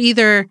people are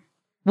either,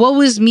 woe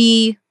is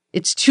me,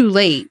 it's too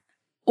late,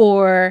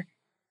 or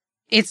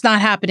it's not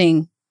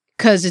happening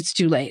because it's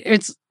too late.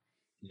 It's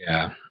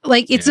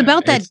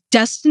about that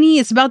destiny.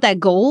 It's about that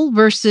goal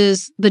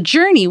versus the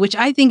journey, which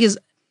I think is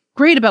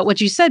great about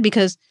what you said,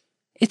 because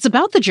it's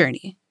about the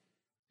journey.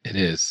 It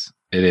is.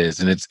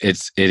 And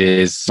it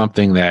is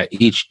something that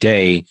each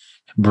day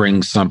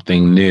brings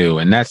something new.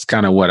 And that's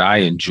kind of what I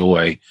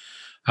enjoy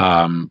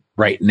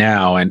right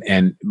now.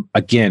 And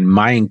again,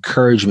 my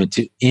encouragement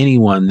to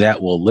anyone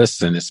that will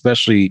listen,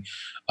 especially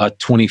a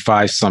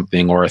 25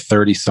 something or a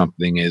 30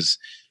 something, is,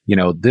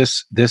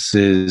 this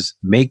is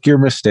make your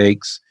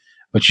mistakes,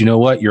 but you know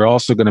what? You're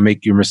also going to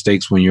make your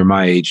mistakes when you're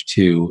my age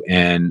too.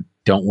 And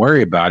don't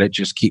worry about it.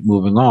 Just keep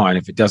moving on.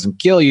 If it doesn't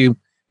kill you,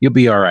 you'll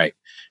be all right.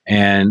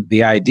 And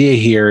the idea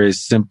here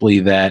is simply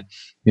that,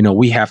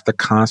 we have to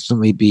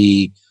constantly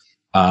be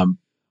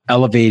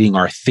elevating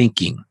our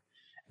thinking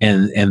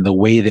and the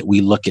way that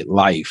we look at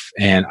life.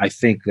 And I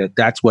think that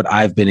that's what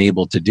I've been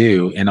able to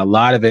do. And a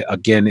lot of it,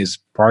 again, is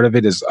part of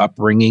it is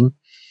upbringing.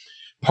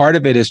 Part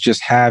of it is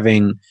just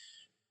having,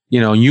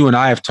 you and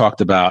I have talked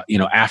about,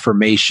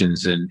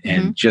 affirmations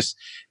and just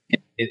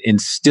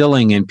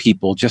instilling in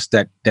people just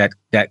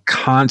that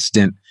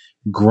constant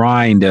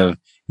grind of,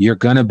 you're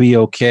going to be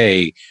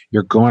okay.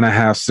 You're going to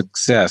have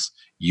success.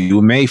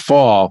 You may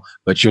fall,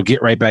 but you'll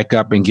get right back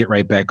up and get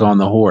right back on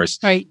the horse.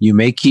 Right. You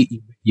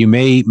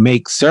may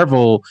make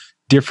several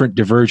different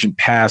divergent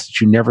paths that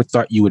you never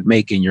thought you would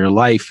make in your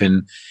life.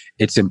 And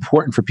it's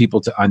important for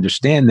people to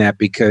understand that,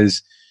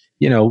 because,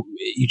 you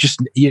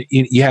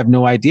have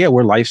no idea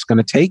where life's going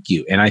to take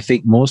you. And I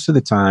think most of the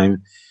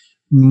time,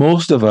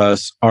 most of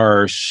us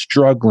are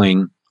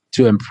struggling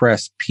to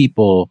impress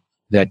people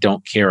that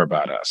don't care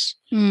about us.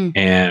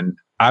 And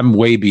I'm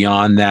way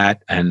beyond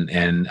that.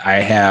 And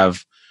I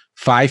have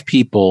 5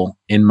 people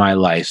in my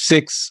life,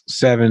 6,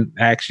 7,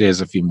 actually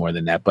there's a few more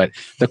than that, but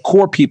the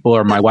core people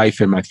are my wife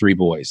and my 3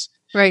 boys.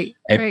 Right.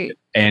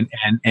 and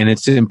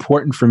it's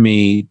important for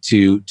me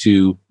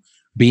to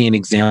be an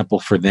example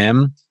for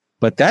them.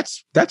 But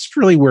that's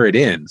really where it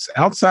ends.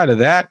 Outside of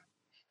that,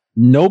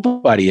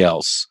 nobody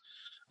else,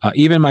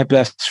 even my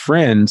best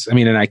friends. I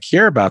mean, and I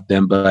care about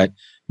them, but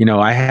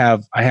I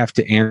have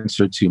to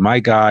answer to my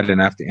God,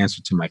 and I have to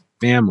answer to my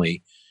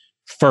family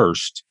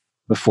first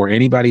before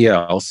anybody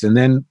else, and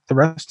then the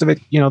rest of it.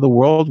 The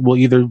world will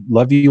either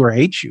love you or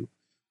hate you,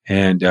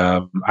 and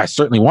I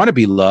certainly want to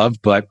be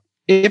loved. But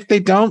if they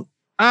don't,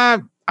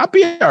 I'll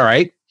be all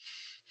right.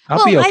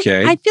 I'll be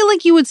okay. I feel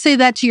like you would say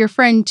that to your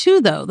friend too,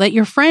 though, that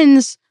your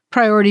friend's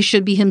priority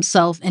should be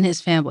himself and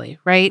his family,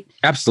 right?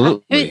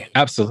 Absolutely.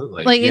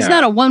 Absolutely. Like, it's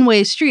not a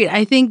one-way street.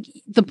 I think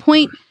the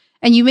point,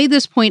 and you made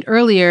this point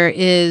earlier,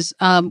 is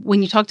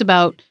when you talked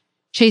about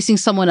chasing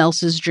someone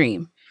else's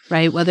dream,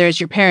 right? Whether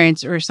it's your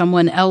parents or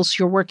someone else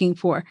you're working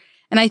for.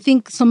 And I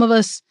think some of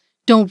us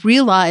don't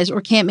realize or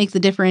can't make the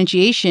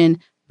differentiation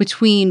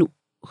between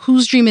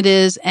whose dream it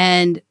is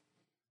and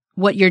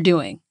what you're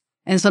doing.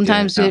 And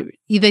sometimes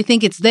they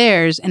think it's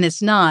theirs and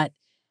it's not.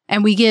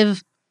 And we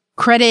give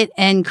credit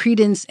and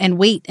credence and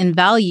weight and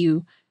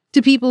value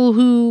to people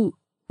who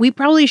we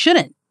probably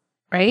shouldn't,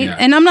 right? Yeah.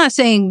 And I'm not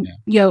saying,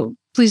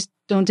 please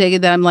don't take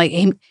it that I'm like,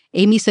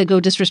 Amy said, go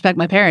disrespect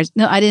my parents.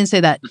 No, I didn't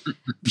say that.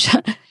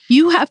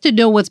 You have to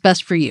know what's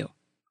best for you.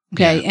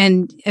 Okay. Yeah.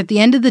 And at the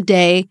end of the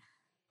day,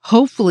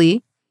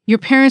 hopefully your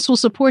parents will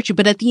support you.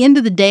 But at the end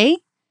of the day,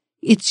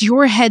 it's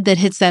your head that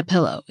hits that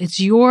pillow. It's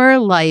your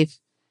life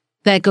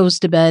that goes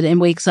to bed and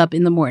wakes up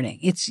in the morning.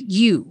 It's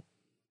you.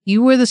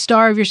 You are the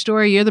star of your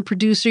story. You're the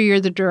producer.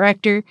 You're the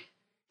director.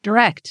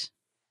 Direct.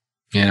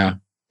 Yeah.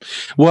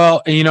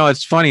 Well,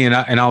 it's funny, and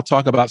I'll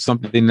talk about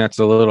something that's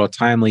a little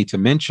timely to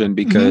mention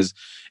because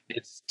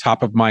it's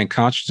top of mind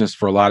consciousness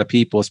for a lot of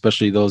people,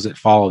 especially those that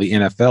follow the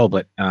NFL.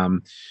 But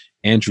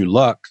Andrew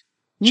Luck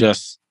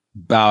just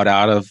bowed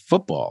out of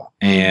football.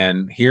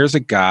 And here's a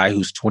guy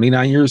who's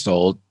 29 years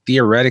old,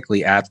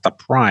 theoretically at the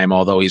prime,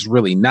 although he's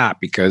really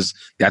not, because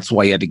that's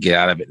why he had to get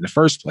out of it in the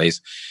first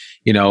place.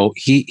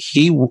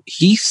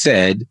 He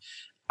said,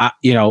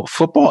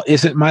 football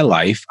isn't my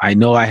life. I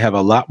know I have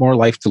a lot more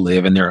life to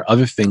live, and there are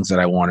other things that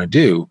I want to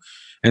do.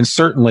 And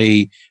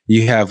certainly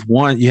you have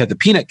the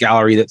peanut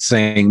gallery that's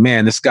saying,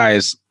 man, this guy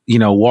is,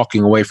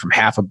 walking away from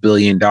 $500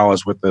 million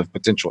worth of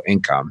potential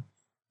income.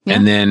 Yeah.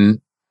 And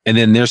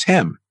then there's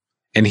him.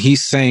 And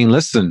he's saying,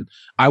 listen,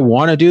 I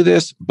want to do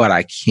this, but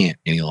I can't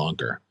any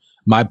longer.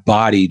 My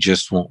body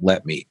just won't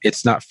let me.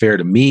 It's not fair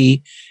to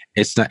me.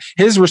 It's not.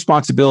 His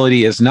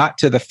responsibility is not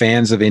to the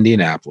fans of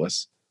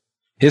Indianapolis.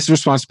 His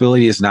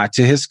responsibility is not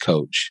to his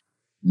coach,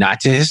 not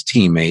to his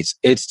teammates.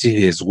 It's to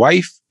his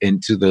wife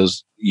and to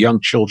those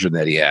young children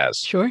that he has.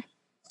 Sure.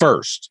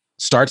 First,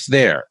 starts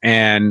there.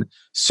 And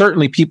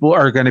certainly people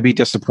are going to be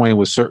disappointed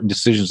with certain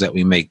decisions that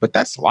we make, but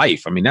that's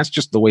life. I mean, that's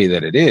just the way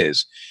that it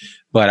is.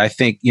 But I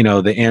think,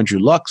 the Andrew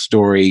Luck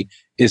story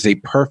is a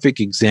perfect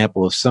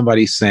example of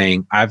somebody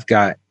saying, I've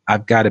got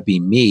to be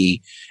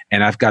me,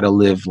 and I've got to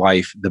live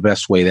life the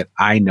best way that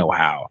I know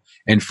how.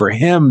 And for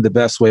him, the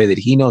best way that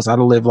he knows how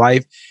to live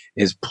life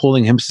is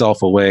pulling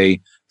himself away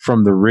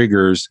from the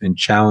rigors and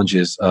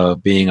challenges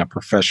of being a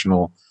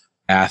professional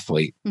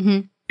athlete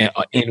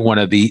in one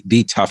of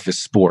the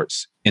toughest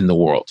sports in the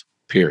world,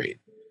 period.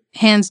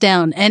 Hands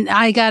down. And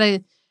I got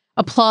to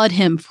applaud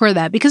him for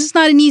that, because it's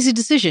not an easy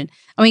decision.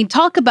 I mean,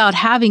 talk about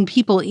having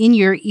people in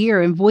your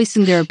ear and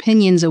voicing their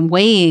opinions and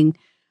weighing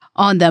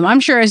on them. I'm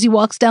sure as he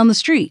walks down the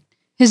street,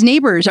 his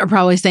neighbors are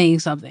probably saying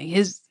something.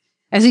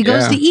 As he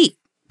goes to eat,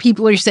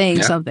 people are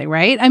saying something,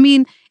 right? I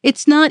mean,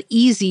 it's not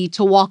easy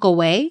to walk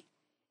away.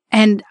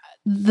 And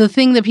the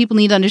thing that people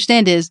need to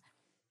understand is,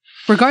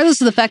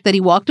 regardless of the fact that he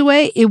walked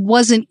away, it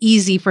wasn't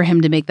easy for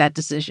him to make that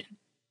decision.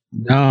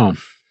 No,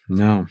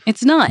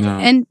 it's not.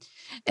 No.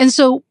 And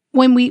so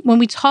when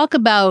we talk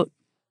about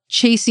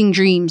chasing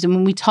dreams, and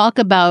when we talk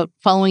about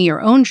following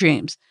your own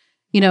dreams,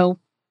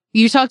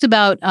 you talked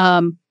about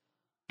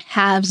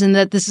halves, and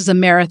that this is a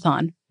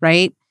marathon,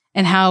 right?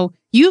 And how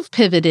you've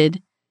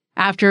pivoted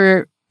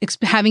after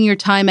having your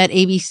time at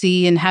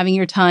ABC and having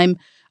your time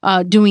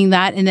doing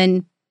that. And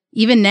then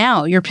even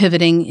now you're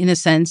pivoting in a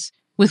sense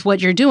with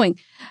what you're doing.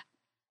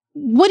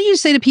 What do you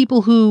say to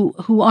people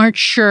who aren't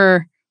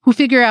sure, who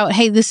figure out,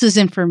 hey, this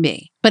isn't for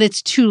me, but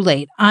it's too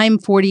late. I'm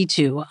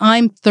 42.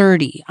 I'm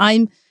 30.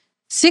 I'm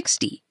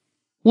 60.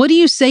 What do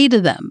you say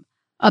to them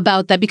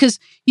about that? Because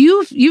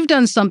you've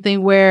done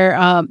something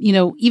where,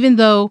 even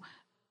though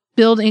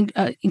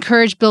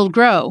encourage, build,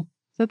 grow.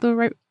 Is that the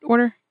right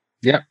order?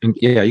 Yeah.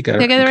 Yeah. You got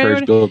to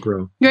encourage, build,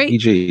 grow. Right.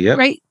 EG. Yep.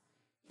 Right.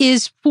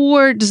 Is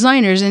for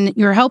designers, and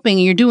you're helping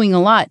and you're doing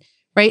a lot,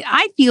 right?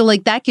 I feel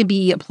like that can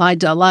be applied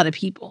to a lot of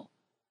people.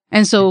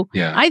 And so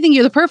I think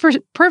you're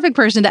the perfect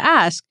person to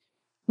ask.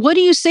 What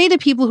do you say to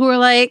people who are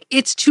like,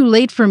 it's too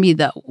late for me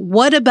though?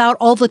 What about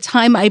all the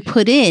time I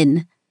put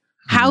in?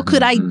 How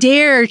could I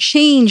dare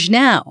change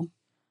now?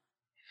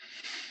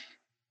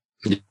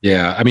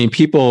 Yeah. I mean,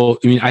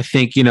 I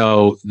think,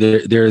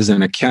 there's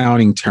an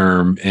accounting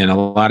term, and a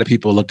lot of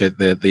people look at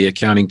the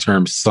accounting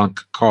term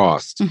sunk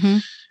cost.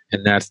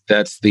 And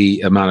that's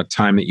the amount of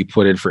time that you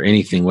put in for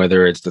anything,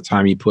 whether it's the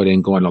time you put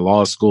in going to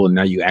law school and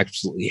now you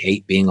absolutely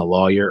hate being a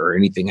lawyer or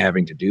anything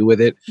having to do with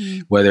it,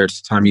 whether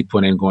it's the time you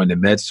put in going to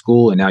med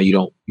school and now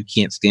you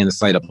can't stand the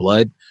sight of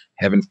blood,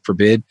 heaven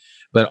forbid.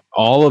 But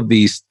all of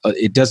these,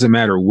 it doesn't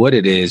matter what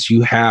it is,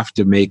 you have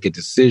to make a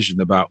decision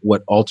about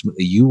what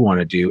ultimately you want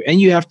to do.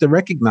 And you have to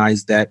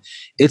recognize that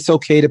it's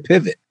okay to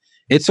pivot.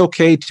 It's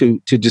okay to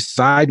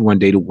decide one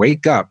day to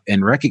wake up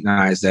and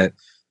recognize that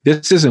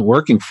this isn't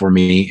working for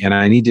me and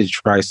I need to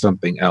try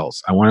something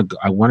else. I want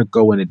to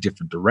go in a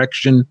different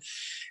direction,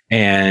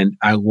 and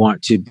I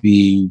want to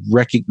be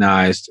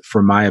recognized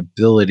for my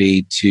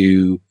ability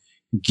to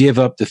give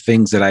up the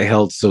things that I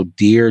held so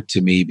dear to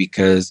me,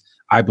 because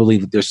I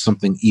believe that there's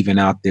something even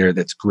out there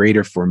that's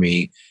greater for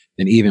me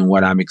than even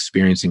what I'm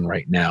experiencing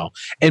right now.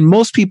 And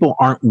most people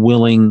aren't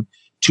willing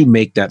to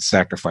make that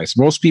sacrifice.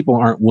 Most people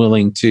aren't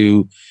willing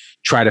to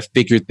try to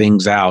figure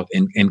things out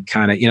and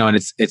kind of, and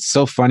it's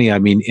so funny. I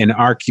mean, in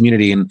our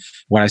community, and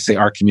when I say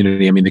our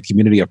community, I mean the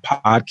community of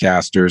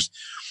podcasters,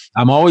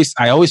 I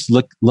always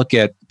look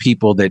at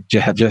people that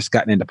have just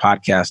gotten into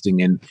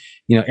podcasting, and,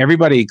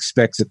 everybody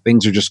expects that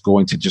things are just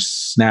going to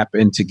just snap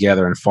in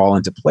together and fall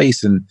into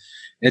place. And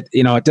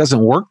it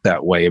doesn't work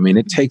that way. I mean,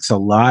 it takes a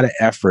lot of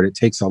effort. It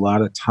takes a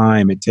lot of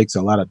time. It takes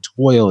a lot of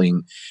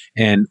toiling.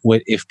 And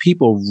if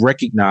people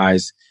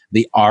recognize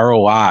the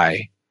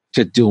ROI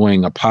to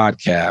doing a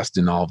podcast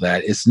and all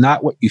that, it's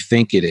not what you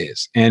think it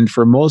is. And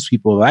for most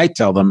people, I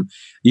tell them,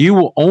 you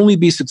will only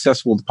be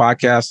successful with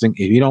podcasting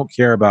if you don't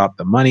care about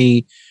the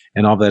money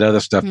and all that other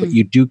stuff, but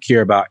you do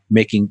care about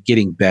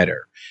getting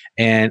better.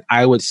 And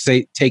I would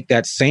say, take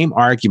that same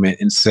argument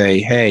and say,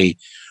 hey,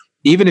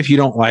 even if you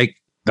don't like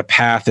the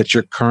path that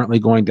you're currently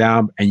going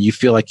down and you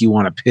feel like you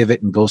want to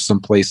pivot and go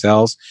someplace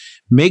else,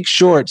 make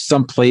sure it's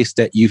someplace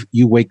that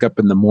you wake up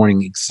in the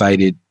morning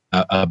excited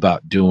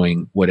about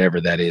doing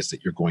whatever that is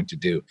that you're going to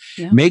do.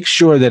 Yeah. Make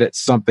sure that it's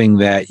something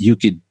that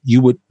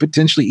you would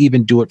potentially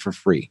even do it for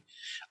free.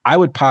 I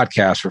would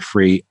podcast for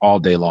free all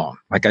day long.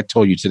 Like I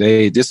told you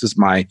today,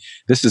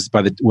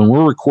 when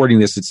we're recording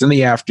this, it's in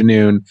the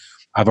afternoon.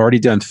 I've already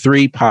done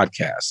 3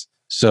 podcasts.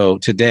 So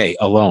today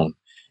alone,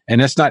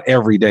 and that's not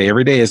every day.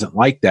 Every day isn't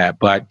like that,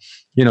 but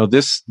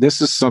this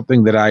is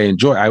something that I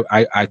enjoy.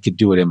 I could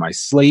do it in my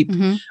sleep.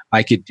 Mm-hmm.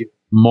 I could do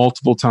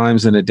multiple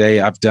times in a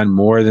day. I've done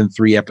more than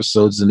 3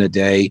 episodes in a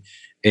day.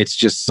 It's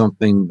just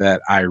something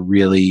that I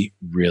really,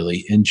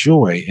 really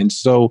enjoy. And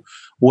so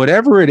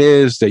whatever it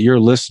is that your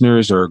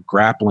listeners are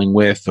grappling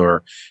with,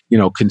 or,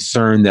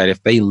 concerned that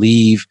if they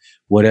leave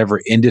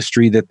whatever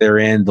industry that they're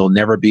in, they'll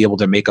never be able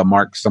to make a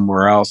mark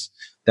somewhere else,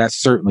 that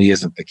certainly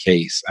isn't the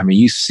case. I mean,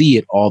 you see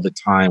it all the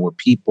time where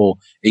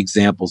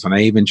examples, and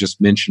I even just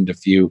mentioned a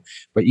few,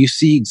 but you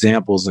see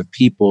examples of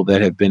people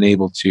that have been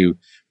able to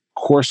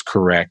course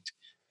correct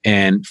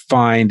and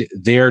find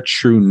their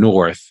true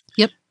north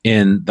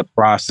in the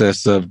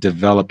process of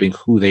developing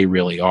who they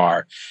really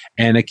are.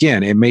 And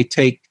again, it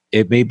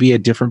may be a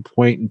different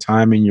point in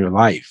time in your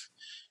life.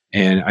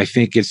 And I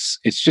think it's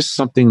just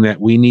something that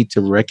we need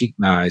to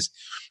recognize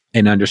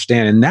and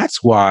understand. And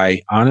that's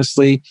why,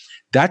 honestly,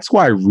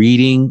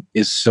 reading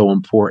is so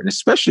important,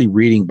 especially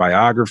reading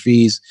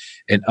biographies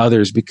and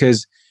others,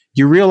 because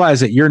you realize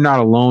that you're not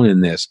alone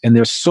in this. And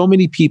there's so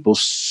many people,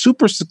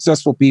 super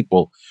successful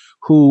people,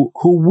 who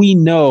we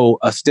know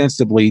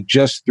ostensibly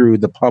just through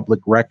the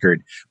public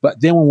record. But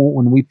then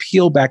when we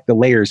peel back the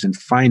layers and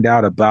find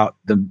out about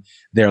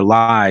their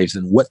lives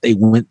and what they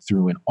went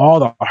through and all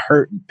the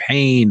hurt and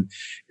pain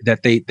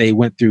that they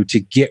went through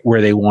to get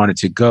where they wanted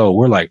to go,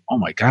 we're like, oh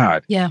my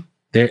God. Yeah.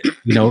 They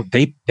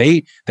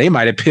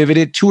might have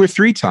pivoted 2 or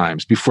 3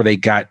 times before they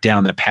got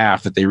down the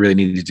path that they really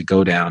needed to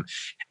go down.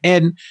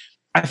 And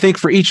I think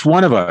for each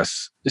one of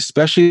us,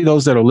 especially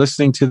those that are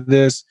listening to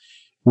this,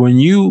 when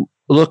you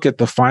look at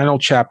the final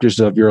chapters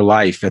of your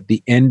life, at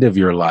the end of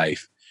your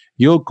life,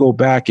 you'll go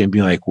back and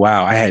be like,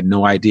 wow, I had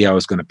no idea I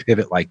was going to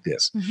pivot like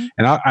this. Mm-hmm.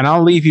 And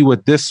I'll leave you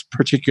with this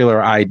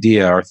particular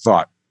idea or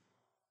thought.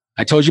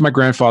 I told you my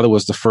grandfather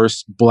was the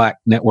first Black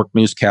network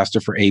newscaster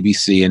for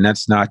ABC, and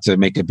that's not to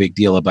make a big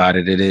deal about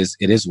it. It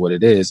is what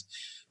it is.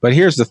 But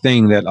here's the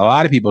thing that a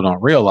lot of people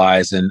don't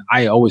realize, and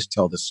I always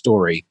tell the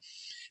story.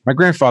 My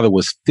grandfather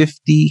was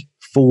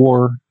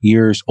 54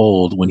 years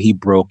old when he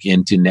broke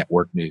into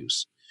network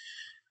news.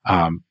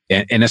 And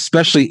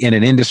especially in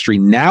an industry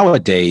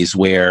nowadays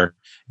where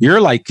you're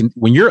like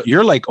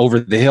over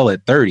the hill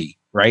at 30,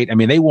 right? I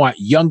mean, they want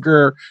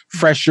younger,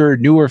 fresher,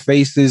 newer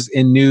faces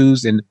in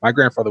news. And my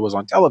grandfather was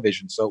on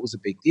television, so it was a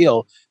big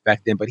deal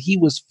back then. But he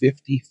was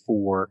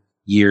 54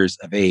 years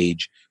of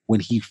age when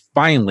he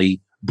finally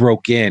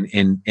broke in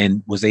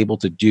and was able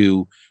to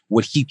do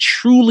what he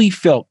truly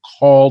felt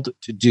called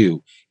to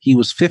do. He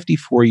was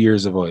 54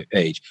 years of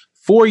age.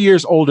 4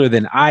 years older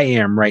than I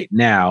am right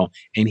now,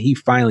 and he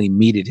finally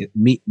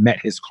met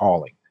his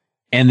calling,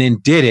 and then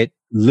did it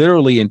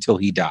literally until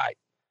he died.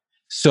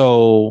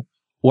 So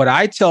what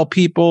I tell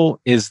people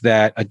is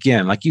that,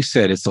 again, like you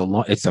said, it's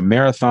a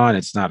marathon.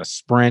 It's not a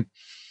sprint,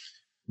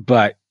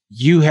 but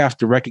you have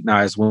to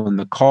recognize when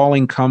the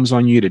calling comes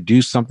on you to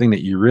do something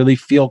that you really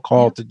feel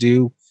called to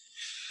do,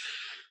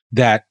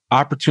 that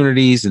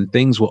opportunities and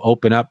things will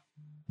open up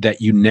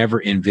that you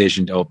never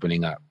envisioned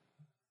opening up.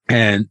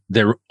 And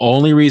the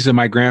only reason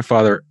my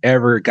grandfather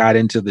ever got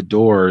into the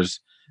doors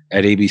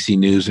at ABC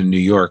News in New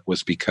York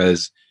was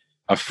because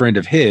a friend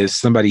of his,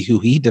 somebody who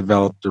he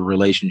developed a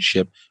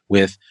relationship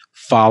with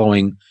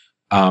following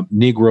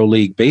Negro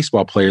League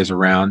baseball players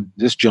around.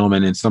 This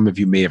gentleman, and some of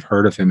you may have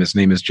heard of him, his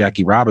name is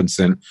Jackie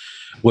Robinson,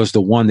 was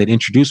the one that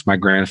introduced my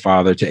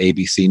grandfather to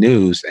ABC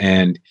News.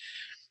 And,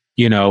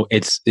 you know,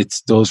 it's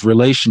those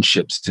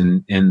relationships.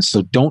 And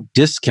so don't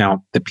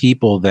discount the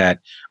people that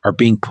are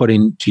being put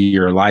into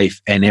your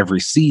life and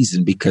every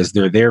season, because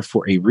they're there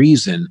for a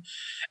reason.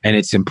 And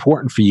it's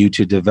important for you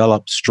to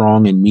develop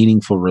strong and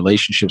meaningful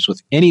relationships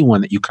with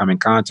anyone that you come in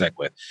contact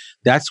with.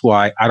 That's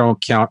why I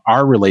don't count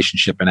our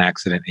relationship an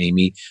accident,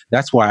 Amy.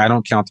 That's why I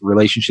don't count the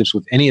relationships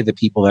with any of the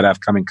people that I've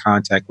come in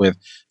contact with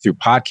through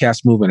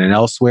Podcast Movement and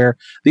elsewhere.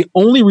 The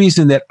only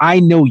reason that I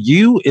know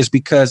you is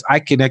because I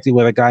connected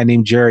with a guy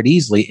named Jared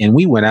Easley, and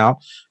we went out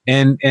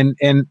and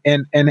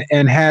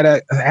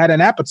had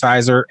an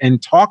appetizer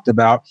and talked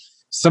about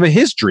some of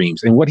his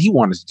dreams and what he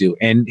wanted to do.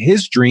 And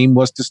his dream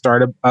was to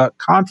start a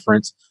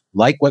conference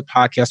like what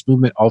Podcast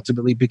Movement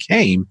ultimately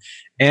became.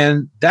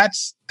 And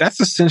that's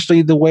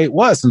essentially the way it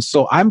was. And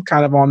so I'm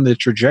kind of on the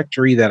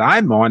trajectory that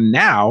I'm on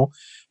now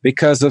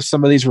because of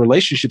some of these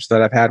relationships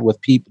that I've had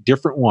with people,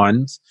 different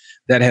ones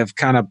that have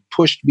kind of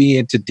pushed me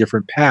into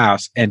different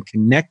paths and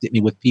connected me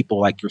with people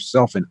like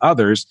yourself and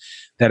others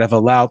that have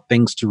allowed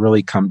things to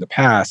really come to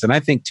pass. And I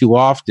think too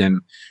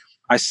often,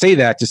 I say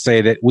that to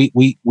say that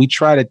we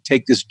try to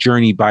take this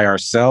journey by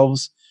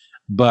ourselves,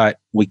 but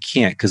we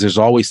can't, because there's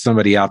always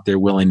somebody out there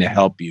willing to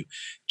help you.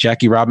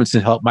 Jackie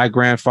Robinson helped my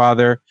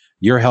grandfather.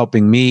 You're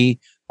helping me.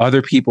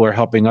 Other people are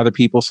helping other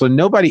people. So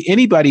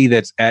anybody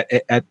that's at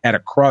a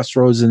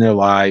crossroads in their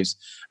lives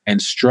and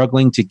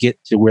struggling to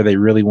get to where they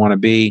really want to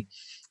be,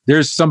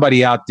 there's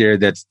somebody out there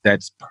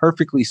that's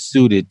perfectly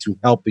suited to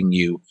helping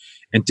you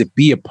and to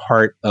be a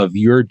part of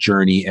your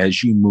journey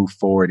as you move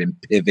forward and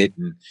pivot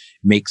and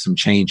make some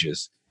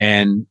changes.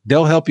 And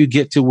they'll help you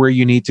get to where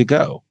you need to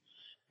go.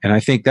 And I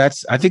think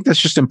that's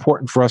just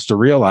important for us to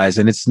realize.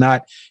 And it's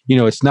not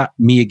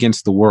me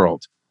against the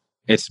world.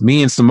 It's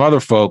me and some other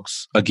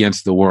folks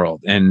against the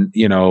world. And,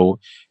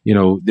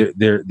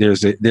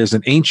 there's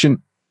an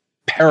ancient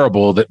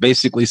parable that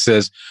basically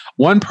says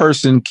one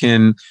person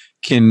can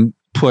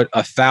put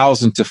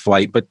 1,000 to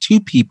flight, but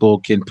two people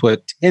can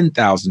put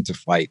 10,000 to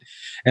flight.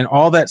 And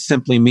all that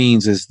simply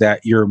means is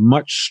that you're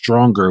much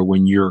stronger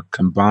when you're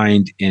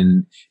combined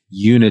in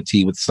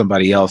unity with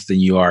somebody else than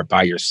you are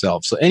by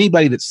yourself. So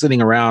anybody that's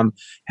sitting around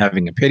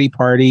having a pity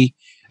party,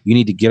 you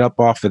need to get up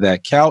off of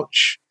that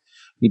couch.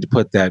 You need to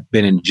put that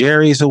Ben and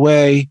Jerry's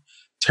away,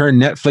 turn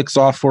Netflix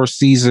off for a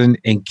season,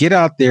 and get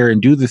out there and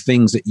do the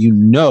things that you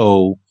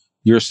know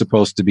you're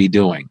supposed to be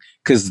doing,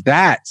 because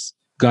that's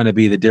going to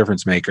be the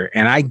difference maker.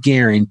 And I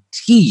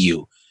guarantee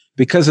you,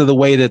 because of the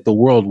way that the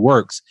world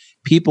works,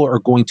 people are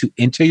going to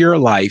enter your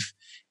life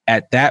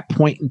at that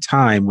point in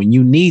time when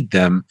you need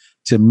them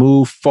to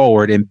move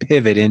forward and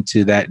pivot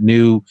into that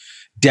new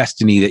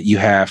destiny that you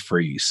have for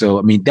you. So,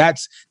 I mean, that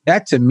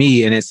to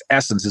me, in its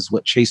essence, is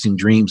what Chasing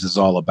Dreams is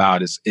all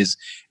about, is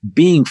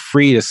being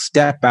free to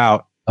step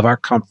out of our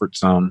comfort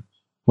zone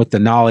with the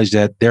knowledge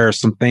that there are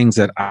some things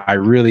that I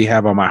really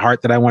have on my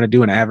heart that I want to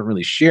do, and I haven't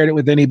really shared it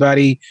with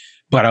anybody,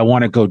 but I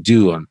want to go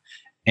do them.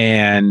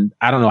 And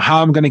I don't know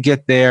how I'm going to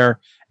get there.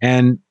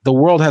 And the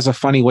world has a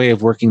funny way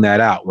of working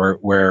that out,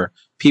 where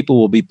people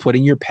will be put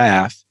in your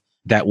path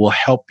that will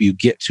help you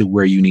get to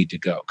where you need to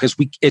go. Because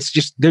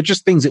they're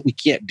just things that we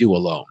can't do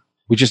alone.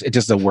 It just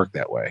doesn't work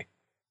that way.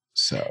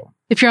 So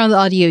if you're on the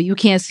audio, you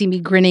can't see me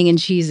grinning and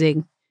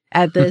cheesing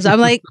at this. I'm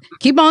like,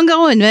 keep on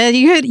going, man.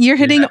 You're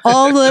hitting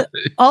all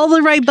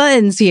the right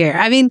buttons here.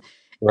 I mean,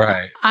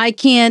 right. I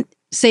can't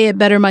say it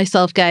better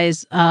myself,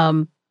 guys.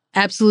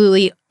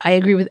 Absolutely. I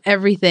agree with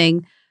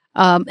everything.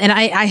 And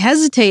I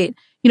hesitate,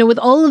 with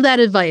all of that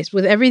advice,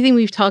 with everything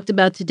we've talked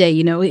about today,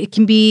 it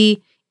can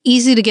be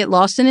easy to get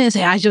lost in it and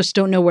say, I just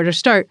don't know where to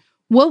start.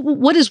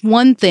 What is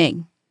one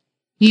thing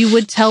you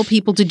would tell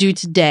people to do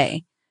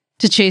today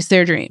to chase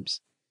their dreams?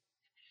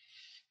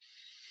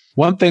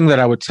 One thing that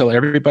I would tell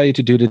everybody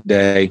to do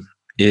today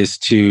is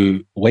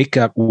to wake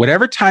up,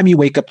 whatever time you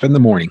wake up in the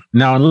morning.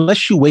 Now,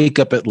 unless you wake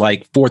up at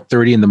like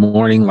 4:30 in the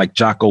morning, like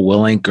Jocko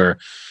Willink or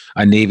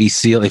a Navy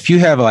SEAL. If you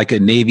have like a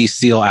Navy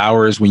SEAL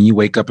hours when you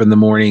wake up in the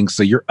morning,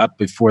 so you're up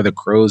before the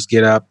crows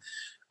get up,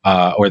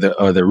 or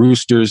the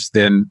roosters,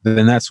 then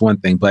that's one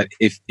thing. But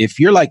if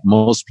you're like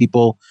most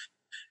people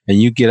and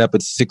you get up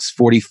at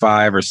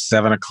 6:45 or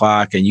 7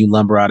 o'clock and you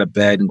lumber out of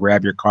bed and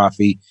grab your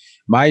coffee,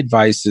 my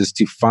advice is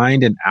to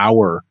find an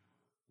hour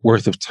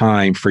worth of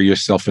time for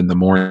yourself in the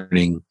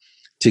morning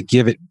to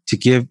give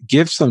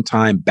some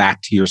time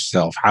back to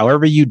yourself.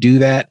 However you do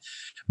that,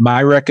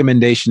 my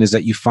recommendation is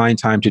that you find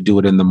time to do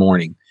it in the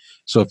morning.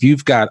 So if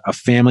you've got a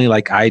family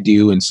like I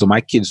do, and so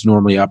my kid's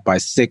normally up by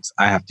 6,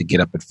 I have to get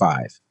up at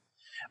 5.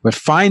 but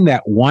find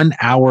that 1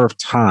 hour of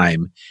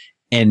time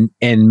and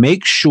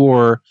make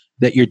sure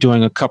that you're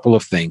doing a couple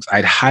of things.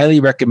 I'd highly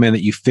recommend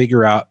that you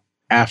figure out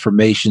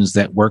affirmations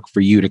that work for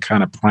you to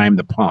kind of prime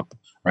the pump,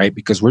 right?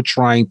 Because we're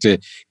trying to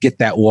get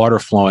that water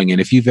flowing.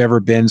 And if you've ever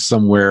been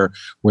somewhere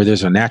where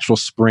there's a natural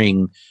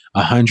spring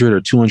 100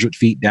 or 200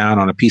 feet down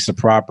on a piece of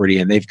property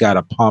and they've got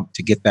a pump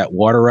to get that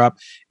water up,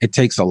 it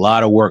takes a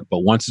lot of work.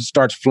 But once it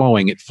starts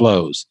flowing, it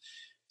flows.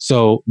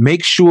 So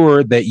make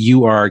sure that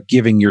you are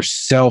giving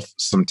yourself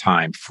some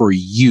time for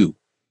you.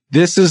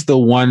 This is the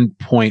one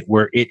point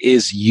where it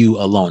is you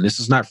alone. This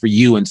is not for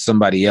you and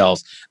somebody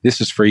else.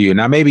 This is for you.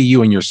 Now, maybe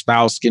you and your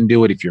spouse can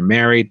do it if you're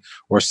married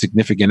or a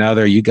significant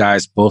other. You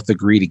guys both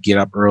agree to get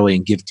up early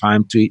and give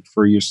time to it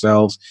for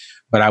yourselves.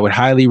 But I would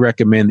highly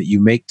recommend that you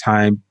make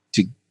time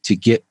to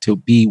get to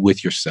be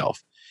with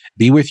yourself.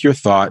 Be with your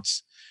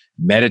thoughts,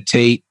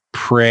 meditate,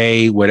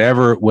 pray,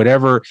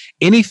 whatever,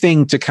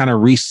 anything to kind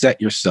of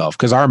reset yourself,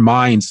 because our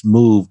minds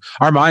move.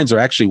 Our minds are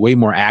actually way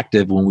more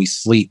active when we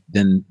sleep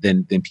than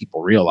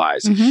people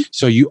realize. Mm-hmm.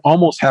 So you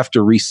almost have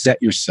to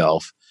reset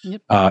yourself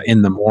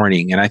in the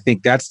morning. And I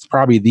think that's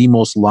probably the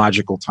most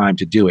logical time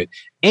to do it.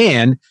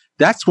 And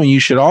that's when you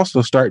should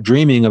also start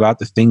dreaming about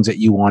the things that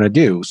you want to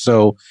do.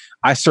 So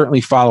I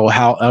certainly follow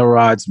Hal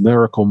Elrod's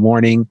Miracle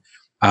Morning.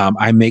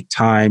 I make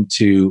time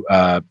to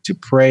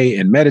pray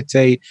and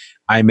meditate.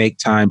 I make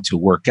time to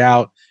work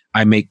out.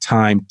 I make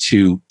time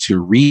to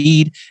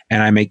read,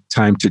 and I make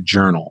time to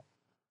journal.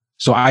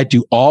 So I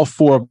do all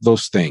four of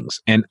those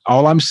things. And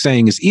all I'm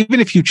saying is,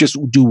 even if you just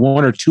do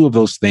one or two of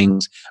those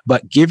things,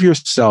 but give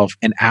yourself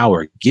an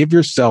hour,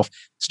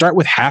 start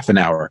with half an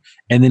hour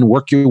and then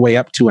work your way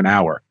up to an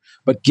hour,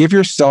 but give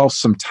yourself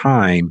some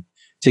time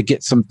to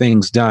get some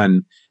things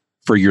done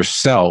for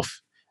yourself.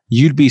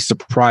 You'd be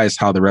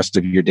surprised how the rest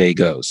of your day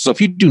goes. So if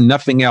you do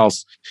nothing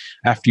else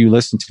after you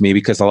listen to me,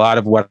 because a lot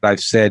of what I've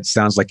said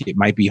sounds like it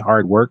might be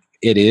hard work,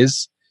 it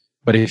is.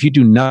 But if you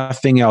do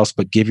nothing else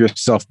but give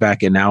yourself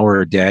back an hour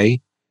a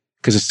day,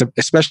 because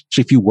especially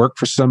if you work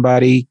for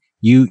somebody,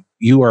 you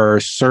are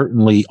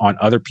certainly on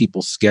other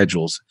people's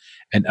schedules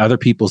and other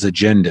people's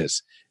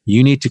agendas.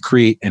 You need to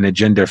create an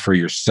agenda for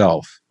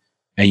yourself,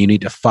 and you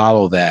need to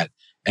follow that.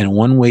 And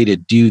one way to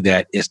do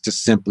that is to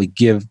simply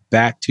give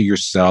back to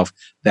yourself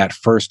that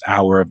first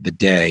hour of the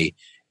day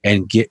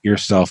and get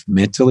yourself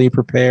mentally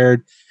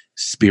prepared,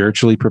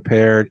 spiritually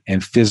prepared,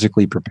 and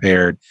physically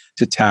prepared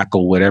to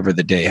tackle whatever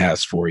the day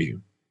has for you.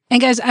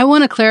 And guys, I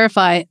want to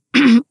clarify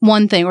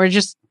one thing, or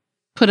just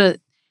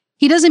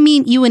he doesn't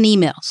mean you in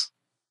emails.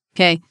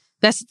 Okay.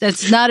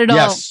 That's not at all.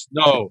 Yes.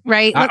 No.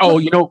 Right.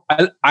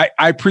 I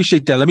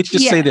appreciate that. Let me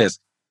just say this.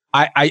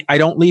 I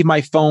don't leave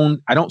my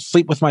phone. I don't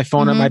sleep with my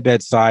phone at my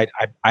bedside.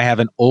 I have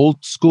an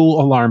old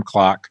school alarm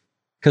clock,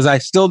 because I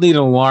still need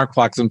an alarm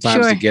clock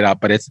sometimes to get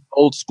up, but it's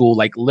old school,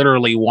 like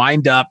literally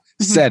wind up,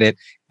 set it.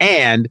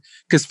 And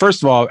because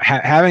first of all,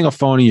 having a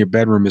phone in your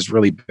bedroom is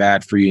really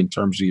bad for you in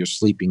terms of your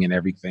sleeping and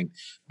everything.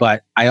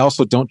 But I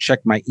also don't check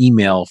my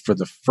email for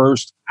the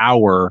first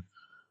hour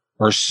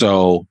or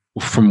so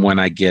from when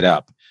I get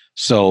up.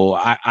 So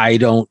I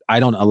don't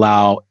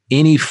allow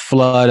any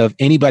flood of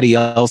anybody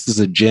else's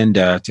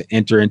agenda to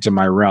enter into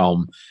my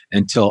realm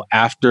until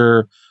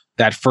after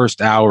that first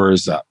hour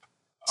is up,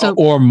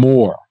 or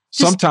more.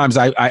 Sometimes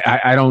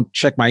I don't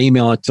check my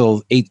email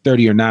until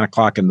 8:30 or 9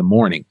 o'clock in the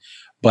morning,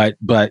 but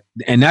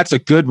that's a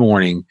good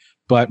morning.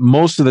 But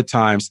most of the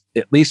times,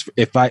 at least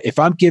if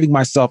I'm giving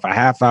myself a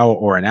half hour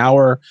or an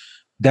hour,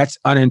 that's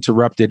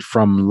uninterrupted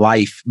from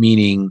life,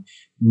 meaning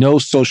no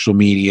social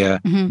media,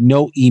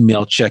 no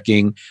email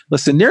checking.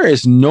 Listen, there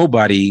is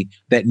nobody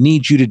that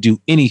needs you to do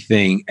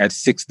anything at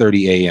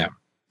 6:30 a.m.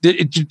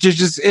 It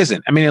just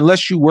isn't. I mean,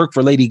 unless you work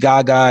for Lady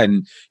Gaga,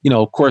 and,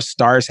 of course,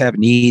 stars have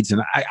needs,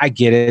 and I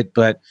get it.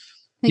 But,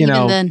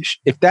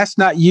 if that's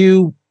not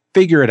you,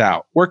 figure it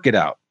out, work it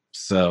out.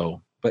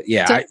 So, but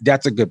yeah,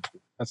 that's a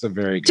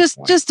very good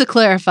point. Just to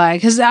clarify,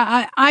 because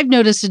I've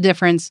noticed a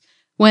difference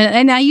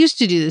and I used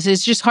to do this.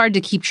 It's just hard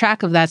to keep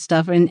track of that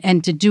stuff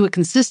and to do it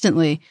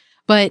consistently.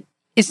 But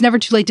it's never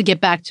too late to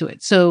get back to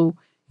it. So,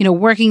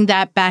 working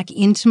that back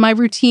into my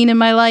routine in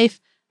my life,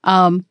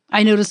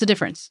 I notice a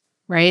difference,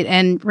 right?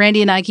 And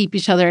Randy and I keep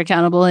each other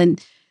accountable,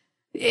 and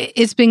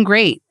it's been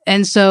great.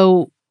 And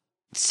so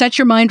set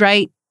your mind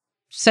right,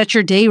 set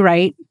your day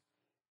right.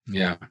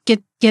 Yeah.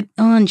 Get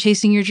on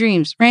chasing your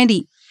dreams.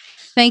 Randy,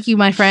 thank you,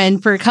 my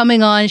friend, for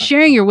coming on,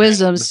 sharing your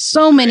wisdom.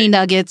 So many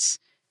nuggets.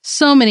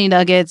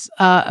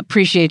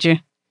 Appreciate you.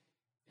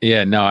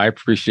 Yeah, no, I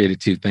appreciate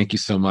it too. Thank you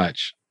so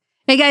much.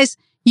 Hey guys,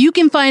 you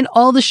can find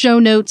all the show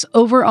notes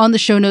over on the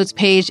show notes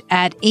page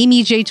at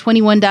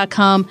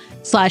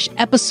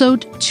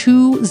amyj21.com/episode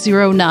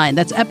 209.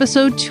 That's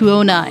episode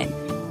 209.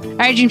 All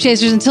right, Dream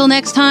Chasers, until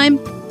next time,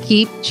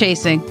 keep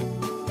chasing.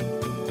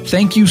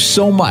 Thank you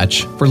so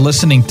much for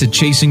listening to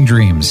Chasing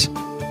Dreams.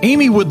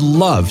 Amy would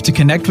love to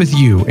connect with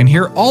you and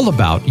hear all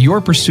about your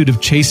pursuit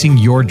of chasing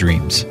your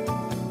dreams.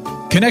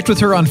 Connect with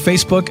her on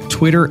Facebook,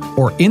 Twitter,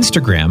 or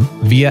Instagram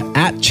via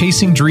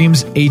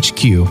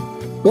 @ChasingDreamsHQ.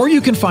 Or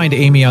you can find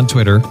Amy on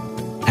Twitter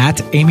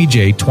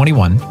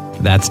 @AmyJ21.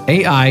 That's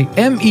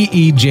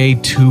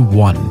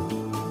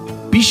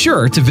AIMEEJ21. Be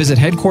sure to visit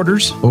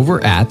headquarters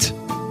over at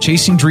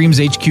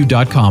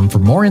ChasingDreamsHQ.com for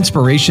more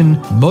inspiration,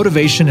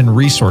 motivation, and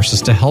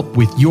resources to help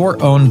with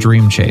your own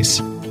dream chase.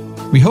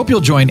 We hope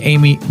you'll join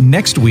Amy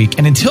next week,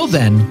 and until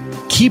then,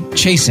 keep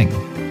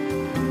chasing.